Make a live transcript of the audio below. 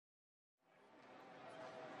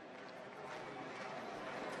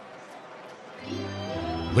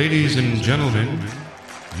Ladies and gentlemen,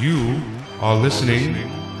 you are listening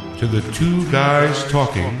to the Two Guys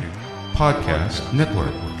Talking Podcast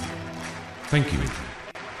Network. Thank you.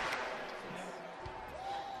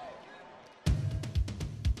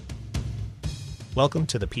 Welcome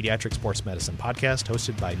to the Pediatric Sports Medicine Podcast,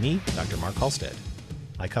 hosted by me, Dr. Mark Halstead.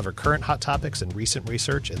 I cover current hot topics and recent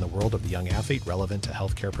research in the world of the young athlete relevant to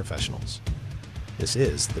healthcare professionals. This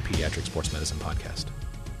is the Pediatric Sports Medicine Podcast.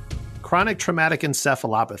 Chronic traumatic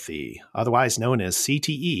encephalopathy, otherwise known as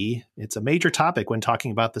CTE, it's a major topic when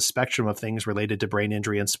talking about the spectrum of things related to brain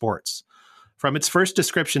injury in sports. From its first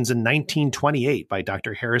descriptions in 1928 by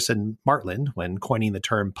Dr. Harrison Martland when coining the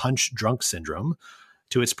term punch-drunk syndrome,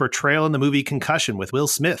 to its portrayal in the movie Concussion with Will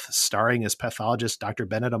Smith, starring as pathologist Dr.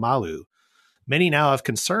 Bennet Omalu, many now have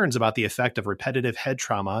concerns about the effect of repetitive head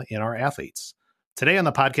trauma in our athletes. Today on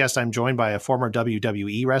the podcast, I'm joined by a former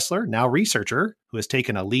WWE wrestler, now researcher, who has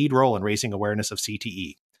taken a lead role in raising awareness of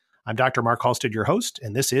CTE. I'm Dr. Mark Halstead, your host,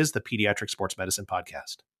 and this is the Pediatric Sports Medicine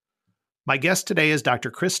Podcast. My guest today is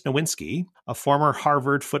Dr. Chris Nowinski, a former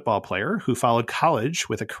Harvard football player who followed college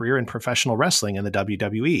with a career in professional wrestling in the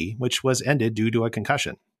WWE, which was ended due to a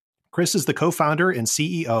concussion. Chris is the co-founder and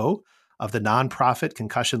CEO of the nonprofit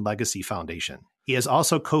Concussion Legacy Foundation. He has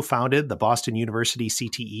also co-founded the Boston University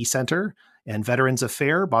CTE Center and Veterans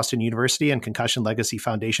Affairs, Boston University, and Concussion Legacy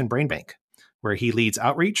Foundation Brain Bank, where he leads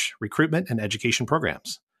outreach, recruitment, and education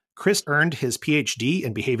programs. Chris earned his PhD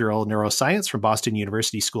in behavioral neuroscience from Boston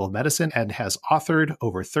University School of Medicine and has authored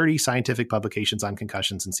over 30 scientific publications on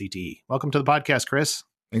concussions and CTE. Welcome to the podcast, Chris.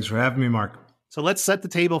 Thanks for having me, Mark. So let's set the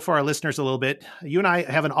table for our listeners a little bit. You and I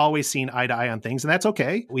haven't always seen eye to eye on things, and that's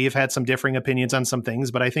okay. We have had some differing opinions on some things,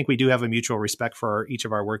 but I think we do have a mutual respect for each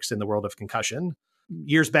of our works in the world of concussion.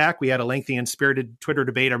 Years back, we had a lengthy and spirited Twitter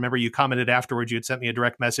debate. I remember you commented afterwards. You had sent me a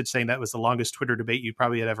direct message saying that was the longest Twitter debate you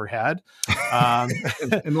probably had ever had.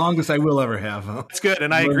 And longest I will ever have. Huh? It's good.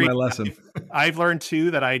 And I agree. My lesson. I've learned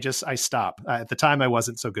too that I stop. At the time, I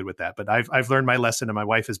wasn't so good with that, but I've learned my lesson, and my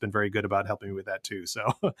wife has been very good about helping me with that too.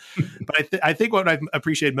 So, but I think what I've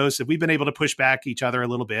appreciated most is we've been able to push back each other a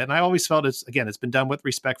little bit. And I always felt it's been done with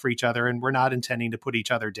respect for each other, and we're not intending to put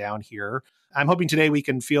each other down here. I'm hoping today we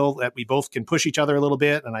can feel that we both can push each other a little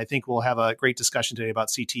bit. And I think we'll have a great discussion today about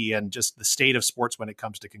CT and just the state of sports when it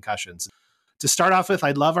comes to concussions. To start off with,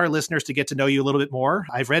 I'd love our listeners to get to know you a little bit more.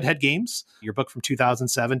 I've read Head Games, your book from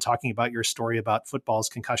 2007, talking about your story about football's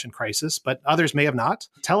concussion crisis, but others may have not.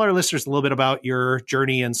 Tell our listeners a little bit about your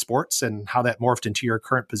journey in sports and how that morphed into your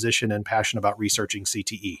current position and passion about researching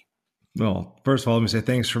CTE. Well, first of all, let me say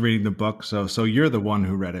thanks for reading the book. So you're the one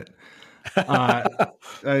who read it.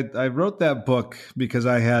 I wrote that book because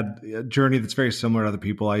I had a journey that's very similar to other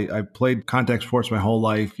people. I played contact sports my whole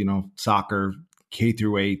life, soccer, K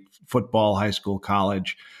through 8, football, high school,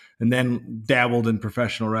 college, and then dabbled in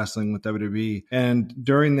professional wrestling with WWE. And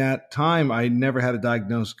during that time, I never had a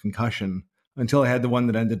diagnosed concussion until I had the one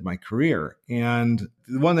that ended my career. And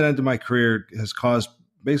the one that ended my career has caused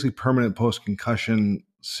basically permanent post-concussion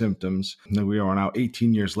symptoms. We are now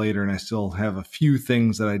 18 years later, and I still have a few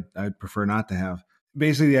things that I'd prefer not to have.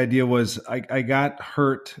 Basically, the idea was I got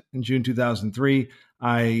hurt in June 2003.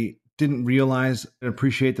 I didn't realize and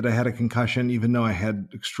appreciate that I had a concussion, even though I had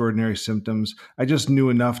extraordinary symptoms. I just knew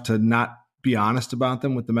enough to not be honest about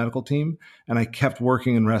them with the medical team. And I kept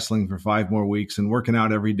working and wrestling for 5 more weeks and working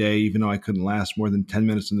out every day, even though I couldn't last more than 10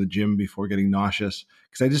 minutes in the gym before getting nauseous,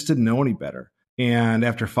 because I just didn't know any better. And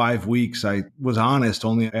after 5 weeks, I was honest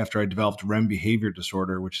only after I developed REM behavior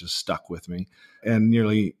disorder, which has stuck with me, and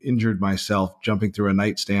nearly injured myself jumping through a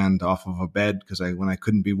nightstand off of a bed because when I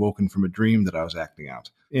couldn't be woken from a dream that I was acting out.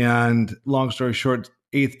 And long story short,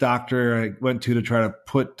 8th doctor I went to try to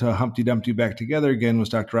put Humpty Dumpty back together again was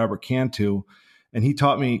Dr. Robert Cantu. And he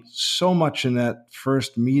taught me so much in that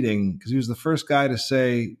first meeting because he was the first guy to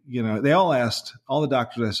say, they all asked, all the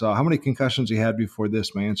doctors I saw, how many concussions you had before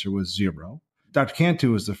this? My answer was 0. Dr.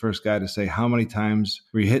 Cantu was the first guy to say, how many times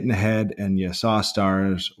were you hit in the head and you saw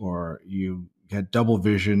stars, or you had double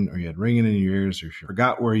vision, or you had ringing in your ears, or you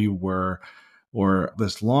forgot where you were, or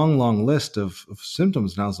this long, long list of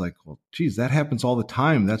symptoms. And I was like, well, geez, that happens all the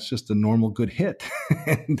time. That's just a normal good hit.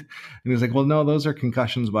 and he was like, well, no, those are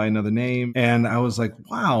concussions by another name. And I was like,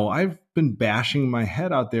 wow, I've been bashing my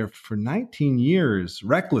head out there for 19 years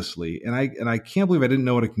recklessly. And I can't believe I didn't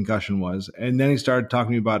know what a concussion was. And then he started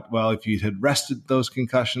talking to me about, well, if you had rested those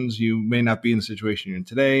concussions, you may not be in the situation you're in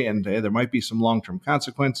today. And there might be some long-term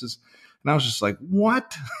consequences. And I was just like,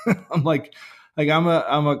 what? I'm like, Like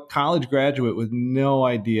I'm a college graduate with no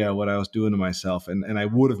idea what I was doing to myself, and I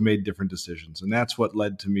would have made different decisions. And that's what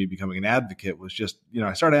led to me becoming an advocate. Was just,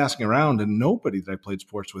 I started asking around, and nobody that I played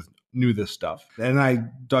sports with knew this stuff. And I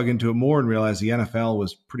dug into it more and realized the NFL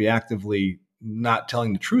was pretty actively not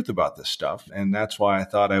telling the truth about this stuff. And that's why I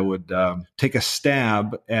thought I would take a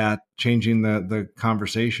stab at changing the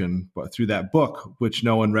conversation through that book, which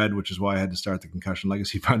no one read, which is why I had to start the Concussion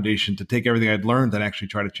Legacy Foundation to take everything I'd learned and actually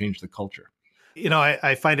try to change the culture.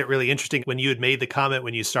 I find it really interesting when you had made the comment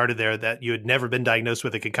when you started there that you had never been diagnosed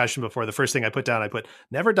with a concussion before. The first thing I put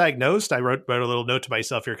never diagnosed. I wrote a little note to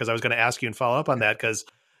myself here because I was going to ask you and follow up on that because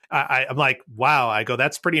I'm like, wow, I go,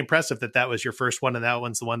 that's pretty impressive that was your first one and that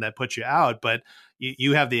one's the one that put you out. But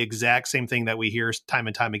you have the exact same thing that we hear time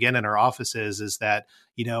and time again in our offices is that,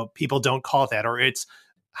 people don't call it that, or it's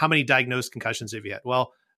how many diagnosed concussions have you had?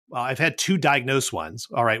 Well, I've had 2 diagnosed ones.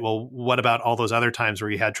 All right. Well, what about all those other times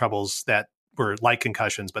where you had troubles that were like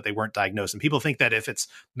concussions, but they weren't diagnosed? And people think that if it's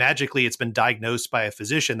been diagnosed by a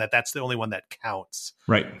physician, that's the only one that counts.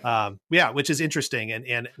 Right. Which is interesting.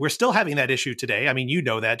 And we're still having that issue today. I mean,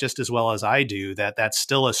 that just as well as I do, that's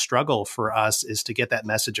still a struggle for us is to get that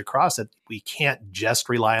message across that we can't just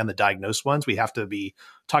rely on the diagnosed ones. We have to be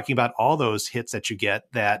talking about all those hits that you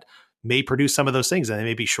get that may produce some of those things, and they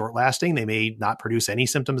may be short lasting. They may not produce any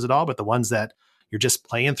symptoms at all, but the ones that you're just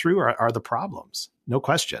playing through are the problems. No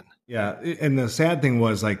question. Yeah. And the sad thing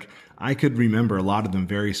was I could remember a lot of them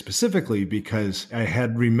very specifically because I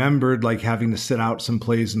had remembered having to sit out some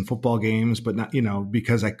plays in football games, but not,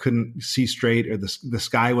 because I couldn't see straight or the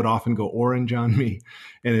sky would often go orange on me.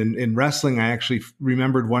 And in wrestling, I actually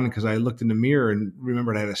remembered one because I looked in the mirror and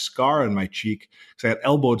remembered I had a scar on my cheek because I got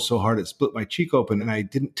elbowed so hard it split my cheek open, and I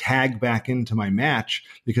didn't tag back into my match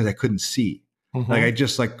because I couldn't see. Mm-hmm.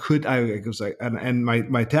 And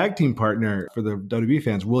my tag team partner for the WB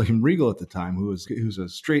fans, William Regal at the time, who's a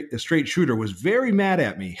straight shooter, was very mad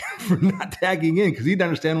at me for not tagging in because he'd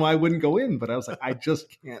understand why I wouldn't go in. But I was like, I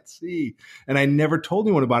just can't see. And I never told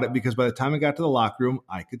anyone about it because by the time I got to the locker room,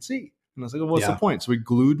 I could see. And I was like, well, what's the point? So we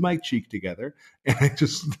glued my cheek together and I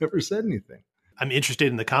just never said anything. I'm interested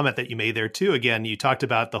in the comment that you made there too. Again, you talked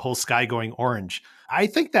about the whole sky going orange. I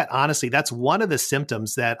think that honestly, that's one of the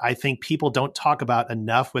symptoms that I think people don't talk about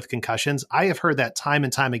enough with concussions. I have heard that time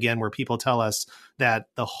and time again where people tell us that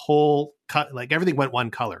the whole everything went one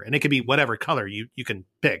color, and it could be whatever color you can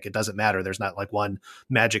pick. It doesn't matter. There's not one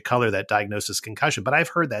magic color that diagnoses concussion, but I've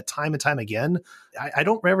heard that time and time again. I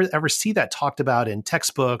don't ever see that talked about in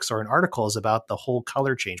textbooks or in articles about the whole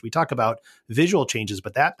color change. We talk about visual changes,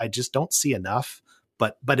 but that I just don't see enough,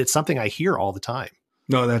 but it's something I hear all the time.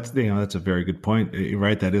 No, that's a very good point. You're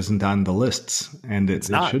right. That isn't on the lists, and it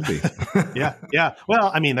should be. Yeah.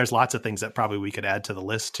 Well, I mean, there's lots of things that probably we could add to the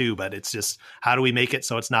list too, but it's just how do we make it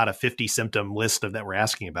so it's not a 50 symptom list that we're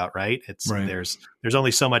asking about, right? Right. There's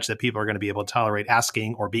only so much that people are going to be able to tolerate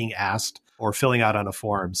asking or being asked or filling out on the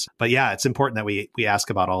forms. But yeah, it's important that we ask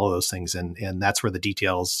about all of those things, and that's where the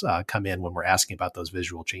details come in when we're asking about those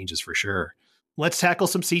visual changes for sure. Let's tackle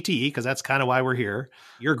some CTE because that's kind of why we're here.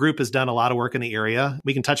 Your group has done a lot of work in the area.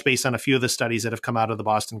 We can touch base on a few of the studies that have come out of the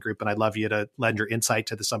Boston group, and I'd love you to lend your insight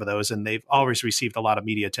to some of those, and they've always received a lot of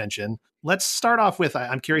media attention. Let's start off with,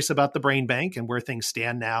 I'm curious about the brain bank and where things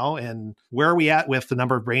stand now, and where are we at with the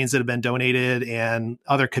number of brains that have been donated and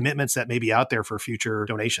other commitments that may be out there for future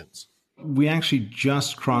donations? We actually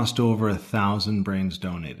just crossed over 1,000 brains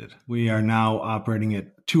donated. We are now operating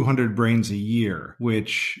at 200 brains a year,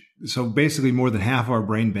 so basically more than half of our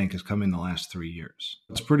brain bank has come in the last 3 years.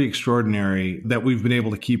 It's pretty extraordinary that we've been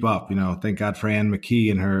able to keep up. Thank God for Anne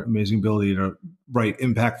McKee and her amazing ability to write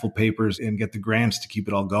impactful papers and get the grants to keep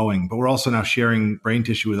it all going. But we're also now sharing brain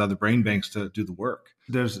tissue with other brain banks to do the work.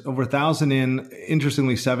 There's over 1,000 in.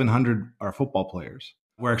 Interestingly, 700 are football players.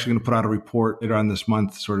 We're actually going to put out a report later on this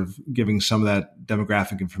month, sort of giving some of that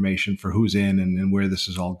demographic information for who's in and where this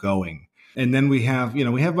is all going. And then we have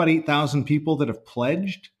about 8,000 people that have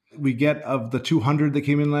pledged. We get of the 200 that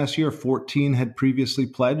came in last year, 14 had previously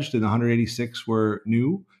pledged and 186 were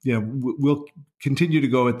new. We'll continue to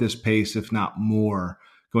go at this pace, if not more,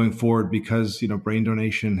 going forward because, brain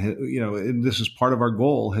donation, and this is part of our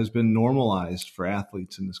goal, has been normalized for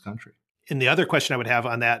athletes in this country. And the other question I would have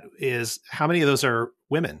on that is how many of those are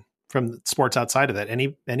women from sports outside of that?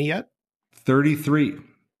 Any yet? 33.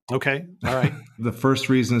 Okay. All right. The first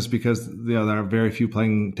reason is because there are very few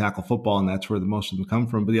playing tackle football, and that's where the most of them come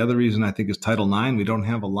from. But the other reason I think is Title IX. We don't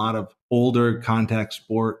have a lot of older contact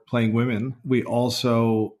sport playing women. We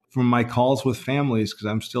also, from my calls with families, because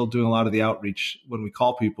I'm still doing a lot of the outreach when we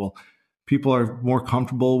call people are more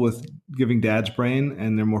comfortable with giving dad's brain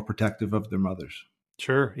and they're more protective of their mothers.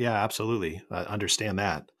 Sure. Yeah, absolutely. I understand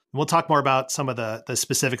that. We'll talk more about some of the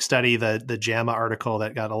specific study, the JAMA article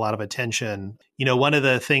that got a lot of attention. One of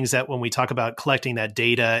the things that when we talk about collecting that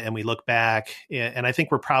data and we look back, and I think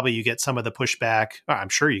you get some of the pushback, or I'm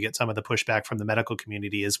sure you get some of the pushback from the medical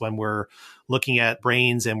community, is when we're looking at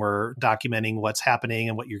brains and we're documenting what's happening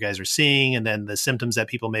and what you guys are seeing, and then the symptoms that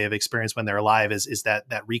people may have experienced when they're alive is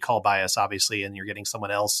that recall bias, obviously, and you're getting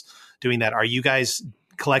someone else doing that. Are you guys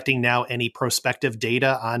collecting now any prospective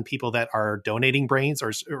data on people that are donating brains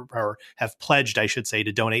or have pledged, I should say,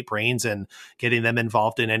 to donate brains, and getting them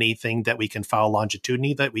involved in anything that we can follow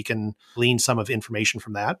longitudinally, that we can glean some of information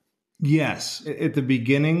from that? Yes. At the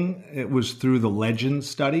beginning, it was through the Legend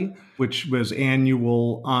study, which was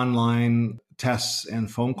annual online tests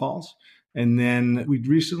and phone calls. And then we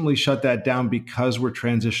recently shut that down because we're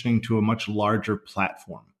transitioning to a much larger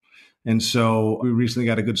platform. And so we recently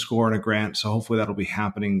got a good score on a grant. So hopefully that'll be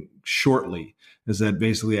happening shortly, is that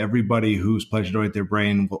basically everybody who's pledged to donate their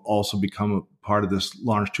brain will also become a part of this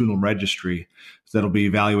longitudinal registry that'll be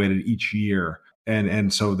evaluated each year.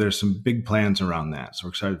 And so there's some big plans around that. So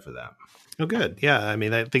we're excited for that. Oh, good. Yeah. I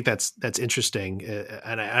mean, I think that's interesting.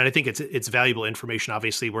 And I think it's valuable information.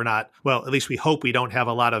 Obviously, at least we hope we don't have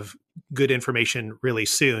a lot of good information really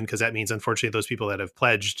soon, because that means, unfortunately, those people that have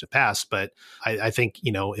pledged to pass. But I think,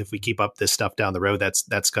 if we keep up this stuff down the road,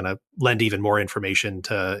 that's going to lend even more information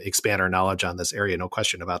to expand our knowledge on this area. No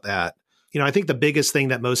question about that. I think the biggest thing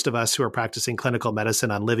that most of us who are practicing clinical medicine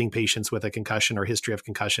on living patients with a concussion or history of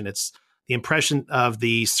concussion, it's the impression of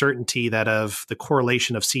the certainty that of the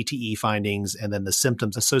correlation of CTE findings and then the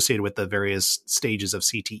symptoms associated with the various stages of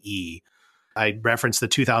CTE. I referenced the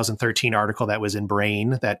 2013 article that was in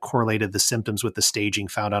Brain that correlated the symptoms with the staging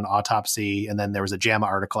found on autopsy. And then there was a JAMA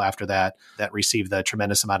article after that received a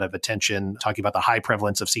tremendous amount of attention, talking about the high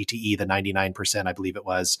prevalence of CTE, the 99%, I believe it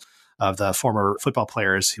was, of the former football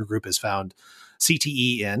players who group has found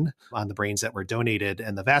CTE on the brains that were donated.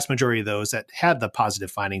 And the vast majority of those that had the positive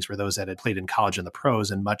findings were those that had played in college and the pros,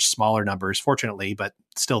 in much smaller numbers, fortunately, but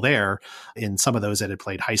still there in some of those that had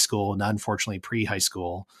played high school and unfortunately pre-high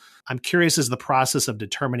school. I'm curious, is the process of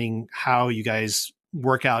determining how you guys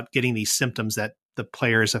work out getting these symptoms that the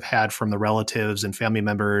players have had from the relatives and family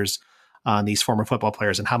members on these former football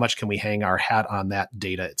players, and how much can we hang our hat on that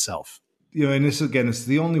data itself? And this, again, it's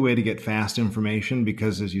the only way to get fast information,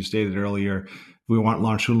 because as you stated earlier, if we want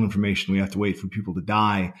longitudinal information, we have to wait for people to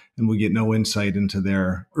die, and we get no insight into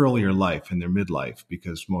their earlier life and their midlife,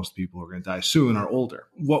 because most people who are going to die soon are older.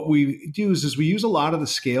 What we use is we use a lot of the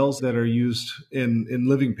scales that are used in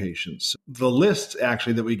living patients. The list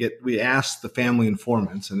actually that we ask the family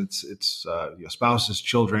informants, and it's spouses,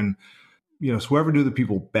 children, so whoever knew the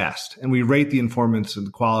people best. And we rate the informants and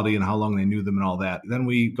the quality and how long they knew them and all that. Then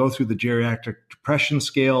we go through the geriatric depression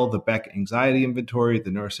scale, the Beck anxiety inventory, the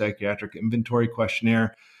neuropsychiatric inventory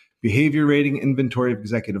questionnaire, behavior rating inventory of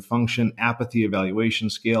executive function, apathy evaluation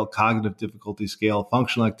scale, cognitive difficulty scale,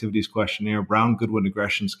 functional activities questionnaire, Brown-Goodwin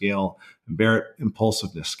aggression scale, and Barrett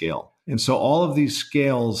impulsiveness scale. And so all of these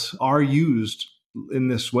scales are used in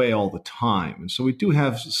this way all the time. And so we do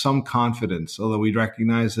have some confidence, although we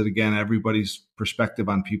recognize that, again, everybody's perspective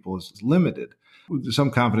on people is limited. There's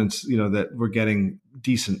some confidence, that we're getting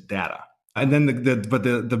decent data. And then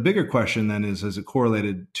the bigger question then is it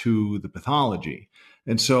correlated to the pathology?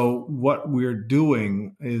 And so what we're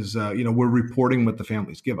doing is, we're reporting what the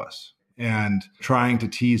families give us and trying to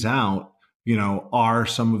tease out, are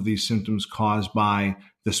some of these symptoms caused by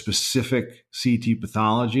the specific CT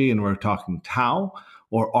pathology, and we're talking tau,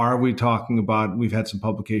 or are we talking about, we've had some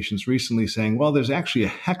publications recently saying, well, there's actually a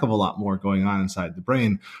heck of a lot more going on inside the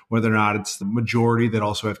brain, whether or not it's the majority that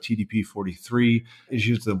also have TDP-43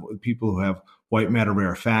 issues, the people who have white matter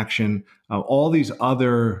rarefaction, all these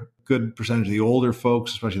other good percentage of the older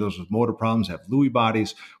folks, especially those with motor problems, have Lewy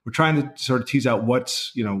bodies. We're trying to sort of tease out what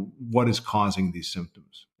is causing these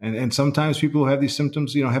symptoms. And sometimes people who have these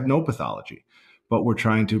symptoms, have no pathology. But we're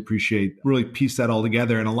trying to really piece that all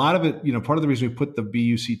together. And a lot of it, part of the reason we put the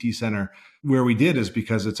BU CT Center where we did is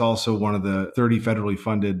because it's also one of the 30 federally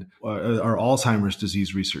funded our Alzheimer's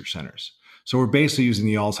disease research centers. So we're basically using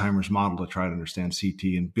the Alzheimer's model to try to understand CT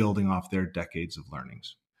and building off their decades of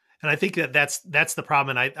learnings. And I think that's the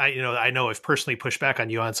problem. And I know I've personally pushed back on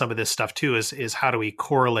you on some of this stuff too, is how do we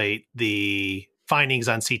correlate the findings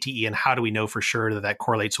on CTE, and how do we know for sure that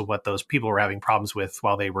correlates with what those people were having problems with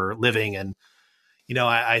while they were living? And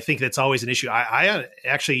I think that's always an issue. I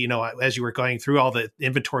actually, as you were going through all the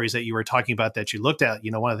inventories that you were talking about that you looked at,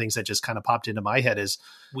 one of the things that just kind of popped into my head is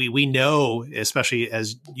we know, especially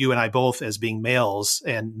as you and I both as being males,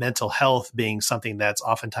 and mental health being something that's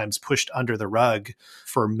oftentimes pushed under the rug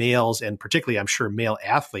for males, and particularly, I'm sure, male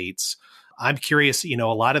athletes. I'm curious, a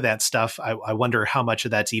lot of that stuff, I wonder how much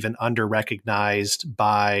of that's even under-recognized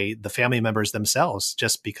by the family members themselves,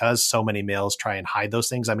 just because so many males try and hide those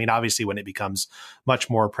things. I mean, obviously, when it becomes much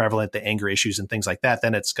more prevalent, the anger issues and things like that,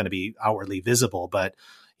 then it's going to be outwardly visible. But,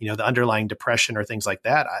 the underlying depression or things like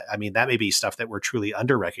that, I mean, that may be stuff that we're truly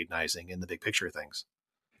under-recognizing in the big picture of things.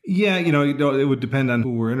 Yeah, it would depend on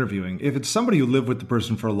who we're interviewing. If it's somebody who lived with the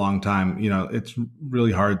person for a long time, it's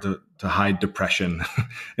really hard to hide depression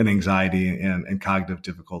and anxiety and cognitive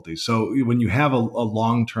difficulties. So when you have a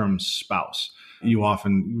long-term spouse, you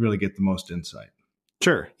often really get the most insight.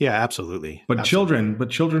 Sure. Yeah, absolutely. But children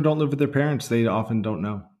don't live with their parents. They often don't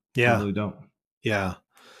know. Yeah. They really don't. Yeah.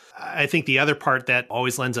 I think the other part that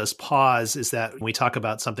always lends us pause is that when we talk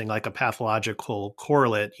about something like a pathological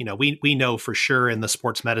correlate, we know for sure in the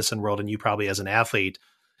sports medicine world, and you probably as an athlete,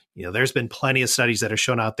 there's been plenty of studies that are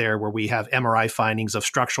shown out there where we have MRI findings of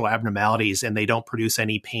structural abnormalities and they don't produce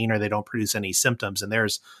any pain or they don't produce any symptoms. And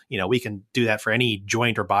there's, we can do that for any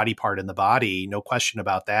joint or body part in the body, no question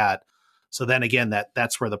about that. So then again,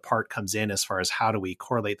 that's where the part comes in as far as how do we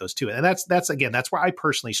correlate those two. And that's where I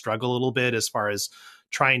personally struggle a little bit as far as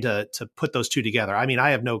trying to put those two together. I mean, I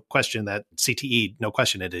have no question that CTE, no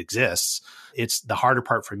question it exists. It's the harder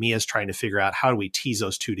part for me is trying to figure out how do we tease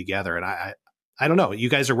those two together. And I don't know. You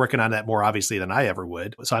guys are working on that more obviously than I ever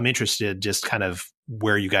would. So I'm interested just kind of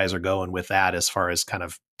where you guys are going with that as far as kind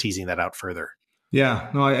of teasing that out further. Yeah,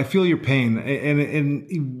 no, I feel your pain.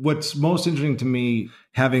 And what's most interesting to me,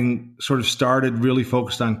 having sort of started really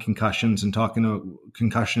focused on concussions and talking to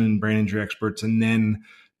concussion and brain injury experts and then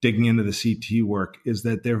digging into the CT work, is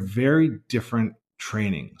that they're very different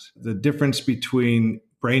trainings. The difference between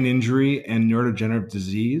brain injury and neurodegenerative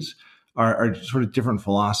disease are sort of different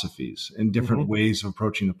philosophies and different ways of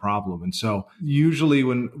approaching the problem. And so usually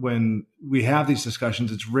when we have these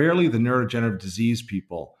discussions, it's rarely the neurodegenerative disease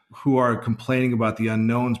people who are complaining about the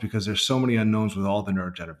unknowns, because there's so many unknowns with all the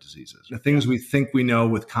neurodegenerative diseases. The things we think we know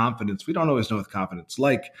with confidence, we don't always know with confidence.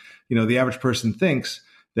 Like, the average person thinks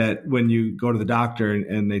that when you go to the doctor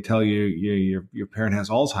and they tell you your parent has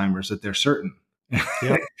Alzheimer's, that they're certain.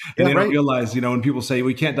 Yeah. And they don't realize, when people say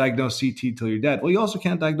we can't diagnose CT till you're dead. Well, you also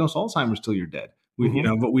can't diagnose Alzheimer's till you're dead.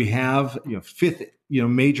 But we have, fifth,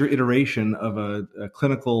 major iteration of a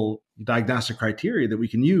clinical diagnostic criteria that we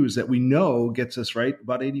can use that we know gets us right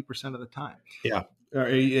about 80% of the time. Yeah. Or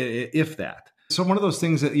if that. So one of those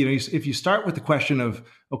things that, if you start with the question of,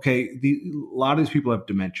 okay, a lot of these people have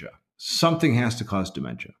dementia, something has to cause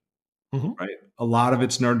dementia. Right. A lot of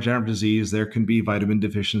it's neurodegenerative disease. There can be vitamin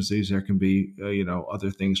deficiencies. There can be, other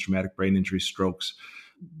things, traumatic brain injury, strokes.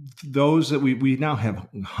 Those that we now have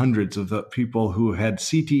hundreds of the people who had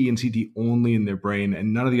CTE and CTE only in their brain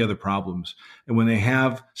and none of the other problems. And when they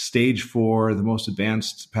have stage 4, the most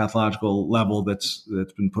advanced pathological level that's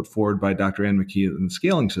been put forward by Dr. Ann McKee in the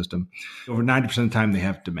scaling system, over 90% of the time they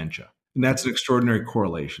have dementia. And that's an extraordinary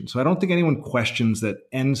correlation. So I don't think anyone questions that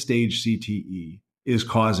end stage CTE is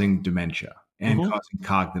causing dementia and causing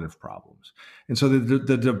cognitive problems. And so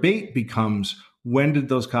the debate becomes, when did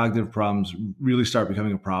those cognitive problems really start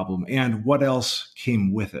becoming a problem, and what else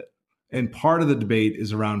came with it? And part of the debate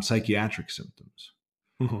is around psychiatric symptoms.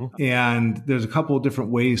 And there's a couple of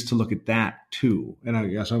different ways to look at that too. And I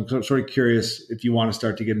guess I'm sort of curious if you want to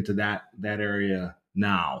start to get into that area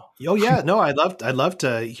now. Oh yeah, no, I'd love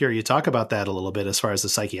to hear you talk about that a little bit as far as the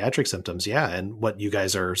psychiatric symptoms, and what you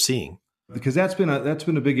guys are seeing. Because that's been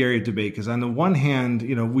a big area of debate. Because on the one hand,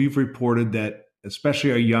 we've reported that especially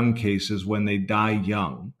our young cases, when they die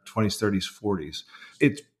young, 20s, 30s, 40s,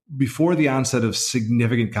 it's before the onset of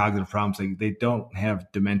significant cognitive problems. They don't have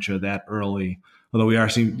dementia that early. Although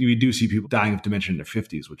we do see people dying of dementia in their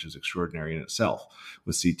 50s, which is extraordinary in itself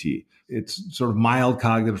with CT. It's sort of mild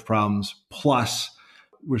cognitive problems, plus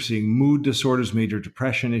we're seeing mood disorders, major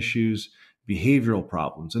depression issues, behavioral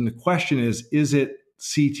problems. And the question is it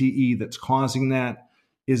CTE that's causing that?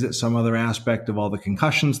 Is it some other aspect of all the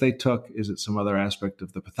concussions they took? Is it some other aspect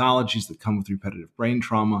of the pathologies that come with repetitive brain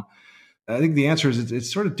trauma? I think the answer is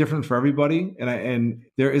it's sort of different for everybody. And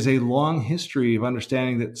there is a long history of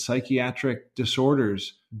understanding that psychiatric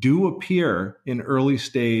disorders do appear in early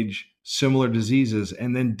stage similar diseases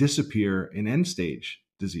and then disappear in end stage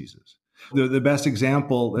diseases. The best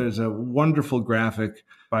example, there's a wonderful graphic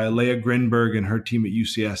by Leah Grinberg and her team at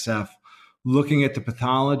UCSF looking at the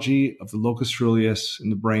pathology of the locus coeruleus in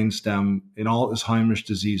the brainstem in all Alzheimer's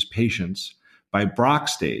disease patients by Braak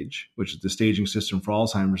stage, which is the staging system for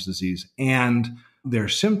Alzheimer's disease, and their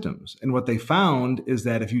symptoms. And what they found is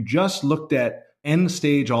that if you just looked at end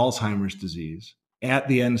stage Alzheimer's disease at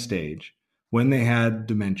the end stage, when they had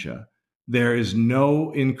dementia, there is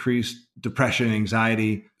no increased depression,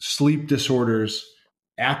 anxiety, sleep disorders,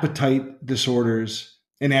 appetite disorders,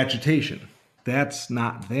 and agitation. That's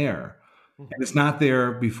not there. And it's not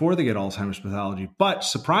there before they get Alzheimer's pathology. But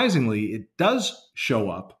surprisingly, it does show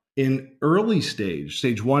up in early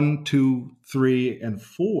stage 1, 2, 3, and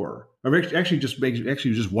 4. Or actually just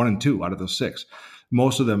 1 and 2 out of those 6.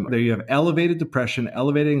 Most of them, there you have elevated depression,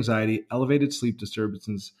 elevated anxiety, elevated sleep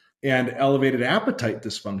disturbances, and elevated appetite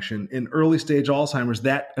dysfunction in early stage Alzheimer's.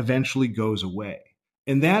 That eventually goes away.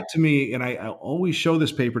 And that to me, and I always show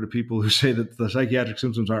this paper to people who say that the psychiatric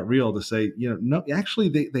symptoms aren't real, to say, no, actually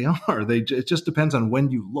they are. It just depends on when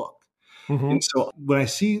you look. Mm-hmm. And so when I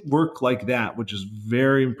see work like that, which is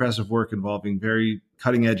very impressive work involving very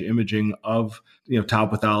cutting edge imaging of tau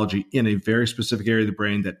pathology in a very specific area of the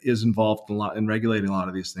brain that is involved in regulating a lot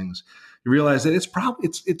of these things, you realize that it's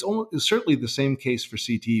certainly the same case for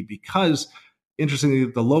CTE, because interestingly,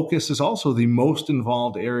 the locus is also the most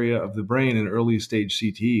involved area of the brain in early stage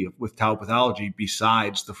CTE with tau pathology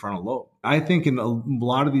besides the frontal lobe. I think in a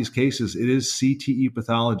lot of these cases, it is CTE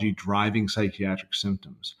pathology driving psychiatric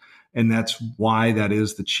symptoms. And that's why that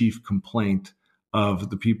is the chief complaint of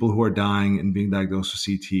the people who are dying and being diagnosed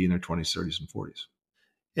with CTE in their 20s, 30s, and 40s.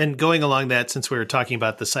 And going along that, since we were talking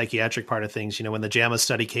about the psychiatric part of things, when the JAMA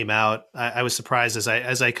study came out, I was surprised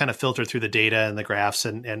as I kind of filtered through the data and the graphs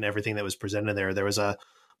and everything that was presented there was a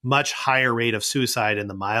much higher rate of suicide in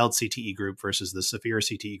the mild CTE group versus the severe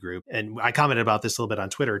CTE group. And I commented about this a little bit on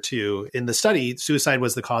Twitter too. In the study, suicide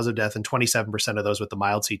was the cause of death in 27% of those with the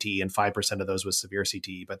mild CTE and 5% of those with severe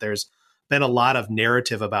CTE. But there's been a lot of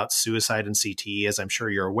narrative about suicide and CTE, as I'm sure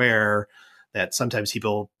you're aware, that sometimes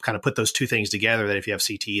people kind of put those two things together, that if you have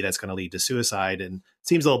CTE, that's going to lead to suicide. And it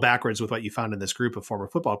seems a little backwards with what you found in this group of former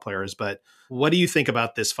football players. But what do you think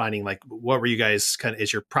about this finding? Like, what were you guys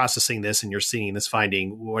as you're processing this and you're seeing this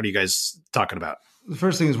finding, what are you guys talking about? The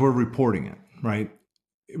first thing is we're reporting it, right?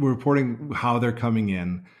 We're reporting how they're coming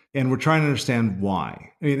in, and we're trying to understand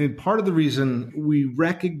why. I mean, and part of the reason we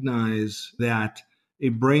recognize that a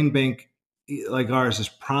brain bank like ours is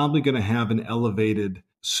probably going to have an elevated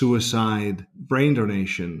suicide brain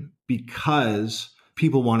donation because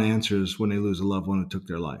people want answers when they lose a loved one who took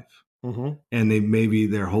their life. Mm-hmm.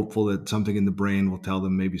 And they're hopeful that something in the brain will tell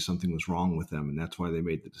them maybe something was wrong with them, and that's why they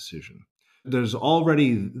made the decision. There's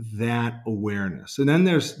already that awareness. And then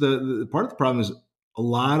there's the part of the problem is a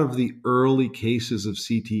lot of the early cases of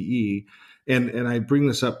CTE, and I bring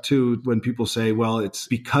this up too when people say, well, it's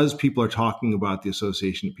because people are talking about the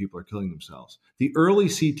association that people are killing themselves. The early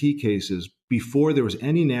CT cases, before there was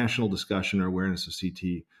any national discussion or awareness of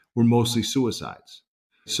CT, were mostly suicides.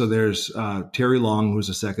 So there's Terry Long, who was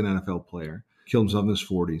a second NFL player, killed himself in his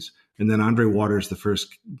 40s. And then Andre Waters, the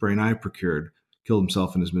first brain I procured, killed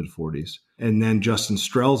himself in his mid-40s. And then Justin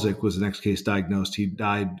Strelzik was the next case diagnosed. He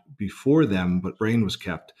died before them, but brain was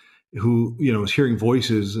kept, who, was hearing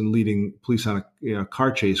voices and leading police on a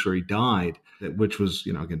car chase where he died, which was,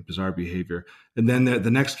 again, bizarre behavior. And then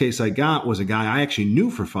the next case I got was a guy I actually knew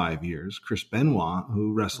for 5 years, Chris Benoit,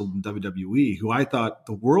 who wrestled in WWE, who I thought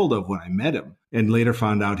the world of when I met him, and later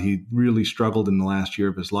found out he really struggled in the last year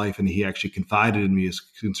of his life. And he actually confided in me his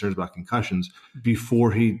concerns about concussions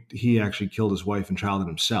before he actually killed his wife and child and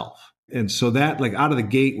himself. And so that, like, out of the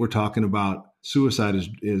gate, we're talking about suicide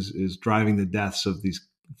is driving the deaths of these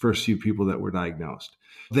first few people that were diagnosed.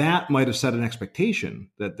 That might have set an expectation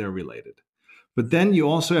that they're related. But then you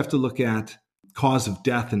also have to look at cause of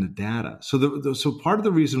death in the data. So part of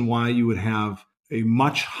the reason why you would have a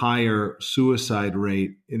much higher suicide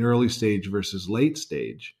rate in early stage versus late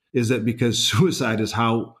stage is that because suicide is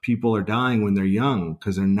how people are dying when they're young,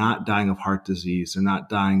 because they're not dying of heart disease, they're not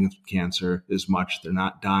dying of cancer as much, they're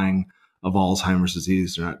not dying of Alzheimer's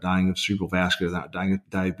disease, they're not dying of cerebral vascular, they're not dying of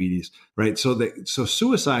diabetes, right? So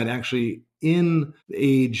suicide actually in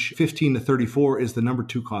age 15 to 34 is the number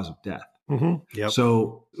 2 cause of death. Mm-hmm. Yep.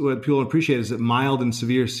 So what people appreciate is that mild and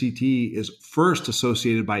severe CTE is first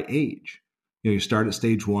associated by age. You start at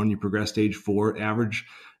stage 1, you progress stage 4, average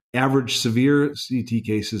severe CT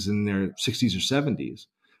cases in their 60s or 70s,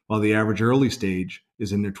 while the average early stage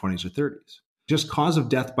is in their 20s or 30s. Just cause of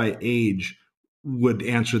death by age would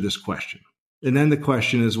answer this question. And then the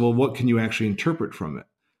question is, well, what can you actually interpret from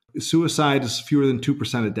it? Suicide is fewer than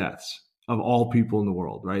 2% of deaths of all people in the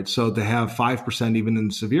world, right? So to have 5%, even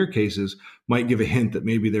in severe cases, might give a hint that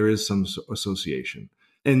maybe there is some association.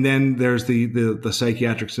 And then there's the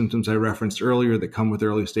psychiatric symptoms I referenced earlier that come with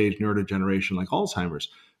early stage neurodegeneration like Alzheimer's.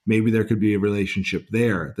 Maybe there could be a relationship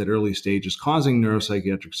there, that early stage is causing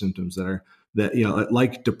neuropsychiatric symptoms that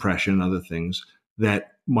like depression and other things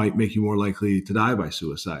that might make you more likely to die by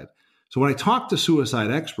suicide. So when I talk to suicide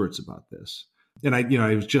experts about this, and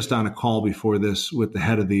I was just on a call before this with the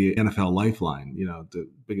head of the NFL Lifeline, the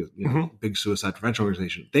biggest, big suicide prevention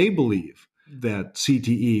organization. They believe that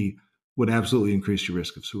CTE would absolutely increase your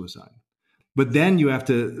risk of suicide. But then you have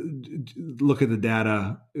to look at the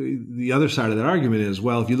data. The other side of that argument is,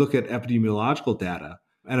 well, if you look at epidemiological data,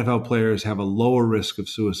 NFL players have a lower risk of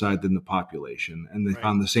suicide than the population. And they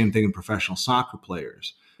found the same thing in professional soccer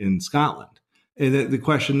players in Scotland. And the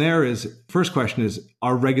question there is, first question is,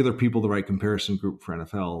 are regular people the right comparison group for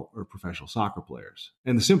NFL or professional soccer players?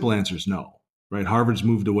 And the simple answer is no, right? Harvard's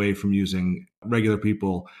moved away from using regular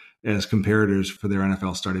people as comparators for their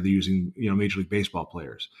NFL study. They're using, Major League Baseball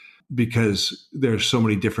players because there's so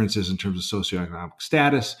many differences in terms of socioeconomic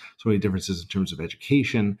status, so many differences in terms of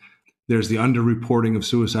education. There's the underreporting of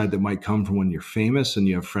suicide that might come from when you're famous and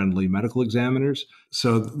you have friendly medical examiners.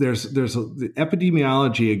 So there's the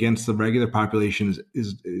epidemiology against the regular population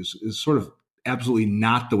is sort of absolutely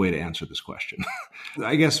not the way to answer this question.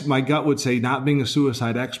 I guess my gut would say, not being a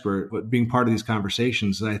suicide expert, but being part of these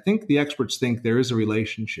conversations, I think the experts think there is a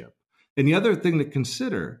relationship. And the other thing to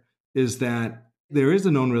consider is that there is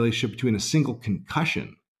a known relationship between a single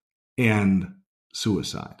concussion and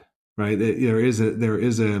suicide. Right, there is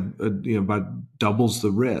about doubles the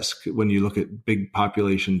risk when you look at big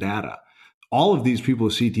population data. All of these people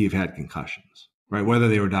with CT have had concussions, right? Whether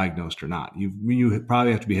they were diagnosed or not, you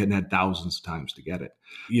probably have to be hit in the head thousands of times to get it.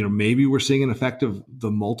 Maybe we're seeing an effect of the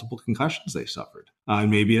multiple concussions they suffered.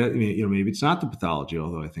 Maybe it's not the pathology,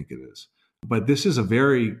 although I think it is. But this is a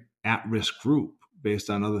very at-risk group based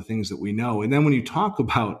on other things that we know. And then when you talk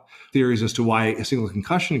about theories as to why a single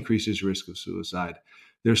concussion increases your risk of suicide,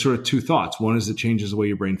 there's sort of two thoughts. One is it changes the way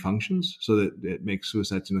your brain functions so that it makes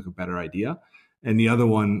suicide seem like a better idea. And the other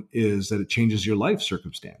one is that it changes your life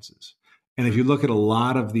circumstances. And if you look at a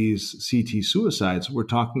lot of these CT suicides, we're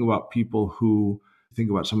talking about people who,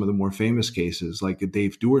 think about some of the more famous cases, like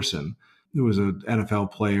Dave Duerson, who was an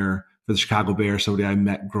NFL player for the Chicago Bears, somebody I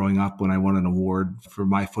met growing up when I won an award for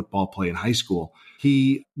my football play in high school.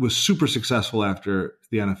 He was super successful after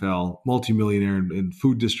the NFL, multimillionaire in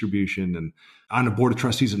food distribution and on the board of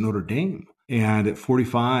trustees at Notre Dame. And at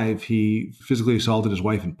 45, he physically assaulted his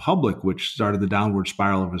wife in public, which started the downward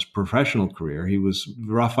spiral of his professional career. He was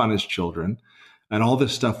rough on his children. And all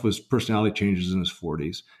this stuff was personality changes in his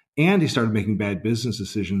 40s. And he started making bad business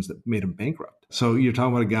decisions that made him bankrupt. So you're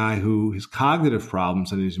talking about a guy who his cognitive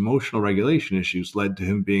problems and his emotional regulation issues led to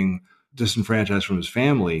him being disenfranchised from his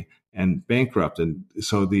family and bankrupt. And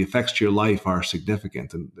so the effects to your life are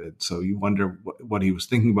significant. And so you wonder what he was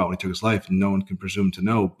thinking about when he took his life, and no one can presume to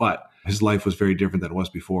know. But his life was very different than it was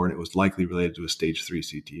before, and it was likely related to a stage 3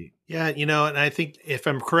 CTE. Yeah, and I think if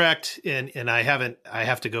I'm correct, and I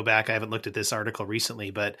have to go back, I haven't looked at this article recently,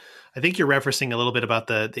 but I think you're referencing a little bit about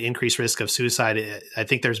the increased risk of suicide. I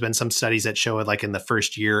think there's been some studies that show it, like in the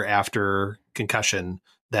first year after concussion,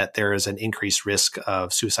 that there is an increased risk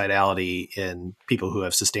of suicidality in people who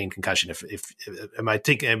have sustained concussion. Am I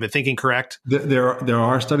thinking correct? There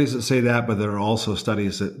are studies that say that, but there are also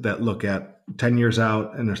studies that look at 10 years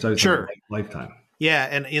out, and there are studies that lifetime. Yeah.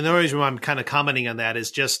 And the reason why I'm kind of commenting on that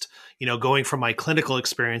is just, going from my clinical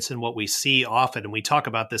experience and what we see often, and we talk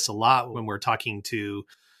about this a lot when we're talking to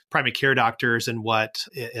primary care doctors, and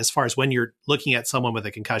as far as when you're looking at someone with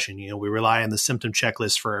a concussion, we rely on the symptom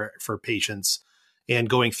checklist for patients and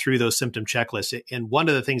going through those symptom checklists. And one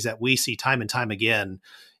of the things that we see time and time again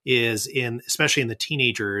is especially in the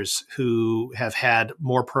teenagers who have had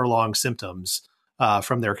more prolonged symptoms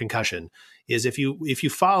from their concussion, is if you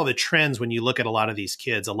follow the trends, when you look at a lot of these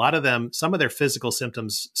kids, a lot of them, some of their physical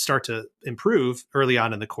symptoms start to improve early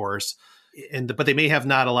on in the course. But they may have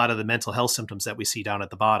not a lot of the mental health symptoms that we see down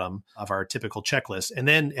at the bottom of our typical checklist. And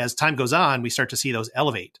then as time goes on, we start to see those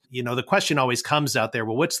elevate. The question always comes out there,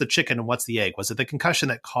 well, what's the chicken and what's the egg? Was it the concussion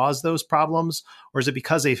that caused those problems? Or is it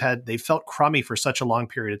because they felt crummy for such a long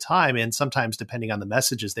period of time? And sometimes, depending on the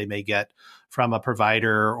messages they may get from a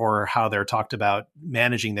provider or how they're talked about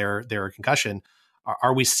managing their concussion,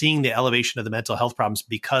 Are we seeing the elevation of the mental health problems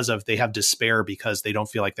because of they have despair because they don't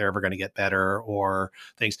feel like they're ever going to get better or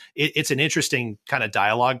things? It's an interesting kind of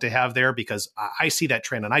dialogue to have there, because I see that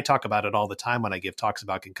trend, and I talk about it all the time when I give talks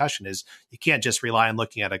about concussion. Is you can't just rely on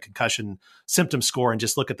looking at a concussion symptom score and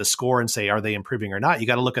just look at the score and say, are they improving or not? You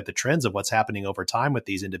got to look at the trends of what's happening over time with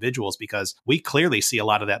these individuals, because we clearly see a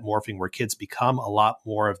lot of that morphing where kids become a lot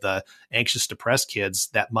more of the anxious, depressed kids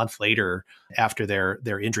that month later after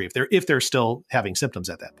their injury, if they're still having symptoms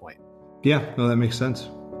at that point. Yeah, no, that makes sense.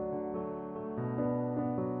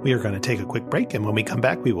 We are going to take a quick break, and when we come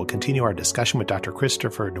back, we will continue our discussion with Dr.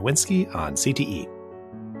 Christopher Nowinski on CTE.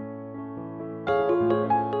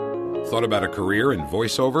 Thought about a career in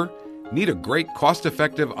voiceover? Need a great,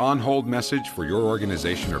 cost-effective on-hold message for your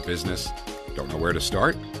organization or business? Don't know where to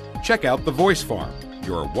start? Check out The Voice Farm,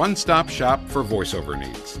 your one-stop shop for voiceover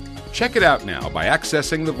needs. Check it out now by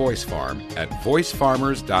accessing The Voice Farm at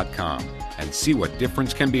voicefarmers.com and see what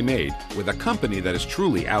difference can be made with a company that is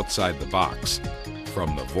truly outside the box.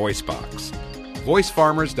 From the Voice Box.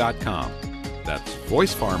 voicefarmers.com. That's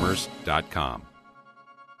voicefarmers.com.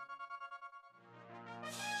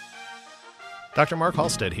 Dr. Mark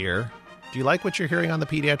Halstead here. Do you like what you're hearing on the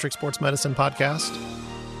Pediatric Sports Medicine Podcast?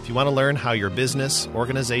 If you want to learn how your business,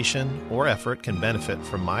 organization, or effort can benefit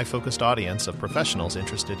from my focused audience of professionals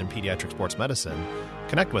interested in pediatric sports medicine,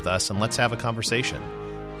 connect with us and let's have a conversation.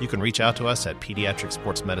 You can reach out to us at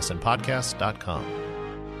pediatricsportsmedicinepodcast.com.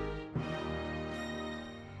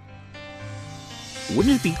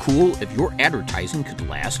 Wouldn't it be cool if your advertising could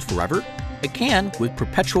last forever? It can with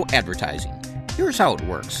perpetual advertising. Here's how it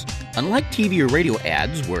works. Unlike TV or radio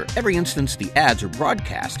ads, where every instance the ads are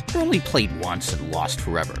broadcast, they're only played once and lost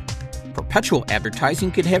forever. Perpetual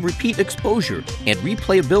advertising can have repeat exposure and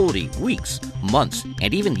replayability weeks, months,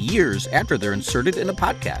 and even years after they're inserted in a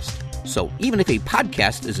podcast. So even if a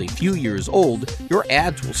podcast is a few years old, your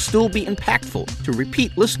ads will still be impactful to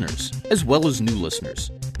repeat listeners, as well as new listeners.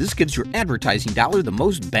 This gives your advertising dollar the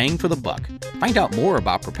most bang for the buck. Find out more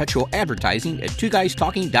about perpetual advertising at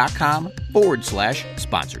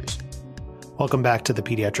twoguystalking.com/sponsors. Welcome back to the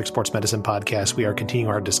Pediatric Sports Medicine Podcast. We are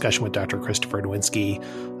continuing our discussion with Dr. Christopher Nowinski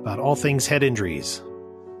about all things head injuries.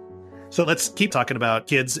 So let's keep talking about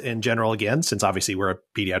kids in general again, since obviously we're a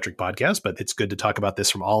pediatric podcast, but it's good to talk about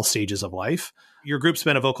this from all stages of life. Your group's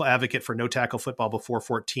been a vocal advocate for no tackle football before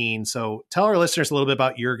 14. So tell our listeners a little bit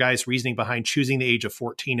about your guys' reasoning behind choosing the age of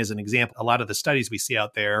 14 as an example. A lot of the studies we see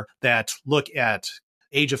out there that look at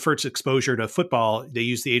age of first exposure to football, they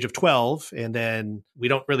use the age of 12, and then we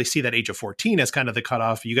don't really see that age of 14 as kind of the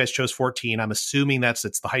cutoff. You guys chose 14. I'm assuming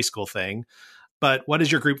it's the high school thing. But what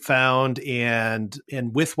has your group found? And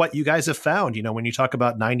with what you guys have found, when you talk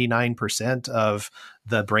about 99% of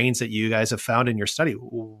the brains that you guys have found in your study,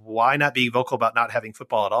 why not be vocal about not having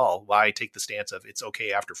football at all? Why take the stance of it's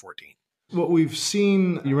okay after 14? What we've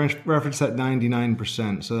seen, you referenced that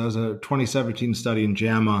 99%. So that was a 2017 study in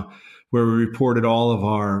JAMA where we reported all of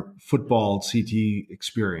our football CT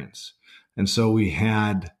experience. And so we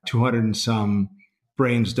had 200 and some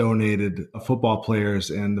brains donated, football players,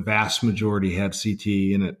 and the vast majority had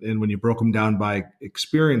CT in it. And when you broke them down by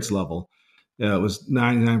experience level, it was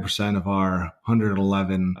 99% of our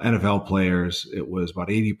 111 NFL players. It was about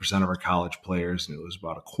 80% of our college players, and it was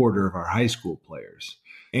about a quarter of our high school players.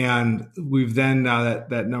 And we've then, now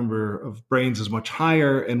that number of brains is much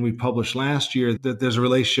higher, and we published last year that there's a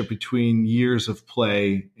relationship between years of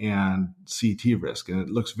play and CT risk. And it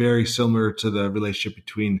looks very similar to the relationship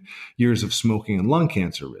between years of smoking and lung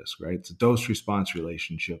cancer risk, right? It's a dose-response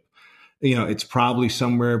relationship. It's probably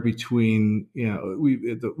somewhere between,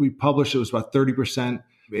 we published it was about 30%. It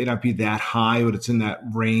may not be that high, but it's in that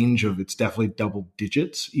range of, it's definitely double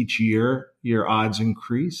digits. Each year, your odds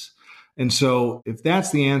increase. And so if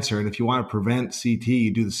that's the answer, and if you want to prevent CT,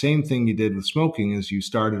 you do the same thing you did with smoking, is you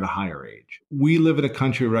start at a higher age. We live in a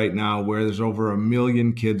country right now where there's over 1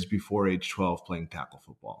 million kids before age 12 playing tackle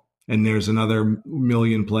football. And there's another 1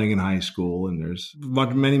 million playing in high school, and there's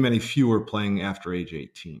many, many fewer playing after age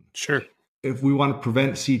 18. Sure. If we want to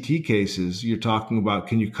prevent CT cases, you're talking about,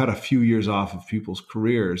 can you cut a few years off of people's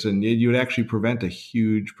careers? And you would actually prevent a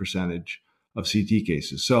huge percentage of CT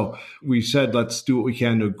cases. So we said, let's do what we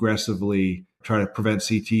can to aggressively try to prevent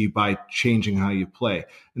CT by changing how you play.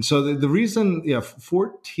 And so the reason,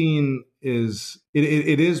 14 is,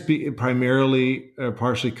 it is primarily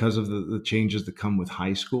partially because of the changes that come with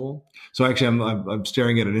high school. So actually I'm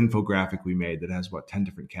staring at an infographic we made that has about 10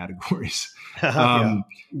 different categories.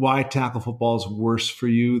 Why tackle football is worse for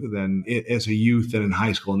you than as a youth than in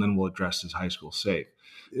high school. And then we'll address this high school safe.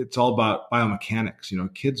 It's all about biomechanics. A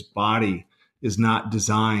kid's body is not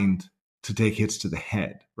designed to take hits to the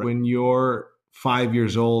head. When you're 5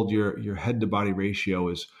 years old, your head to body ratio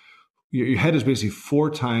is, your head is basically 4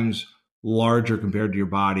 times larger compared to your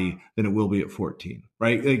body than it will be at 14,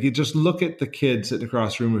 right? Like, you just look at the kid sitting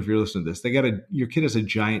across the room. If you're listening to this, your kid has a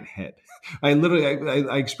giant head. I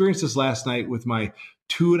experienced this last night with my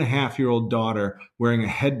 2.5-year-old daughter wearing a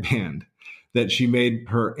headband that she made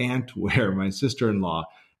her aunt wear, my sister-in-law,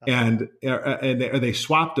 and they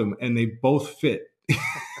swapped them and they both fit.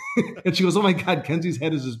 And she goes, "Oh my God, Kenzie's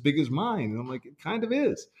head is as big as mine." And I'm like, it kind of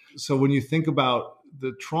is. So when you think about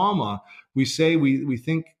the trauma, we say we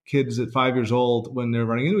think kids at 5 years old, when they're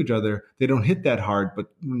running into each other, they don't hit that hard. But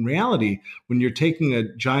in reality, when you're taking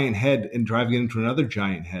a giant head and driving it into another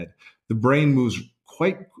giant head, the brain moves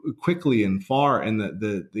quite quickly and far. And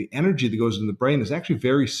the energy that goes in the brain is actually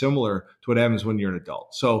very similar to what happens when you're an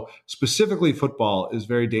adult. So specifically, football is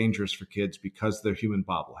very dangerous for kids because they're human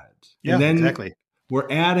bobbleheads. Yeah, and then exactly. We're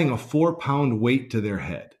adding a 4-pound weight to their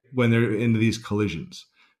head when they're into these collisions.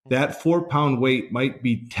 That 4-pound weight might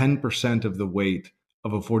be 10% of the weight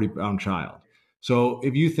of a 40-pound child. So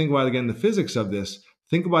if you think about, again, the physics of this,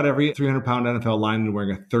 think about every 300-pound NFL lineman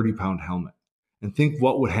wearing a 30-pound helmet, and think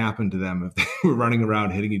what would happen to them if they were running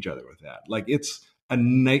around hitting each other with that. Like, it's a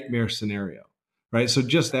nightmare scenario, right? So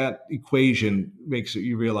just that equation makes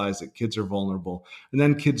you realize that kids are vulnerable. And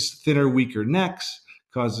then kids' thinner, weaker necks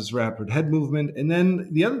causes rapid head movement. And then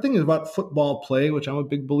the other thing is about football play, which I'm a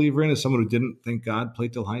big believer in as someone who didn't, thank God, play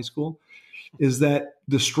till high school, is that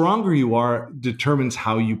the stronger you are determines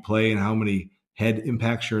how you play and how many head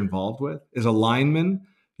impacts you're involved with. As a lineman,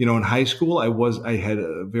 in high school, I had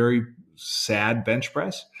a very sad bench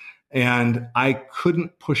press, and I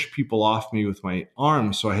couldn't push people off me with my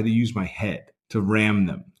arms. So I had to use my head to ram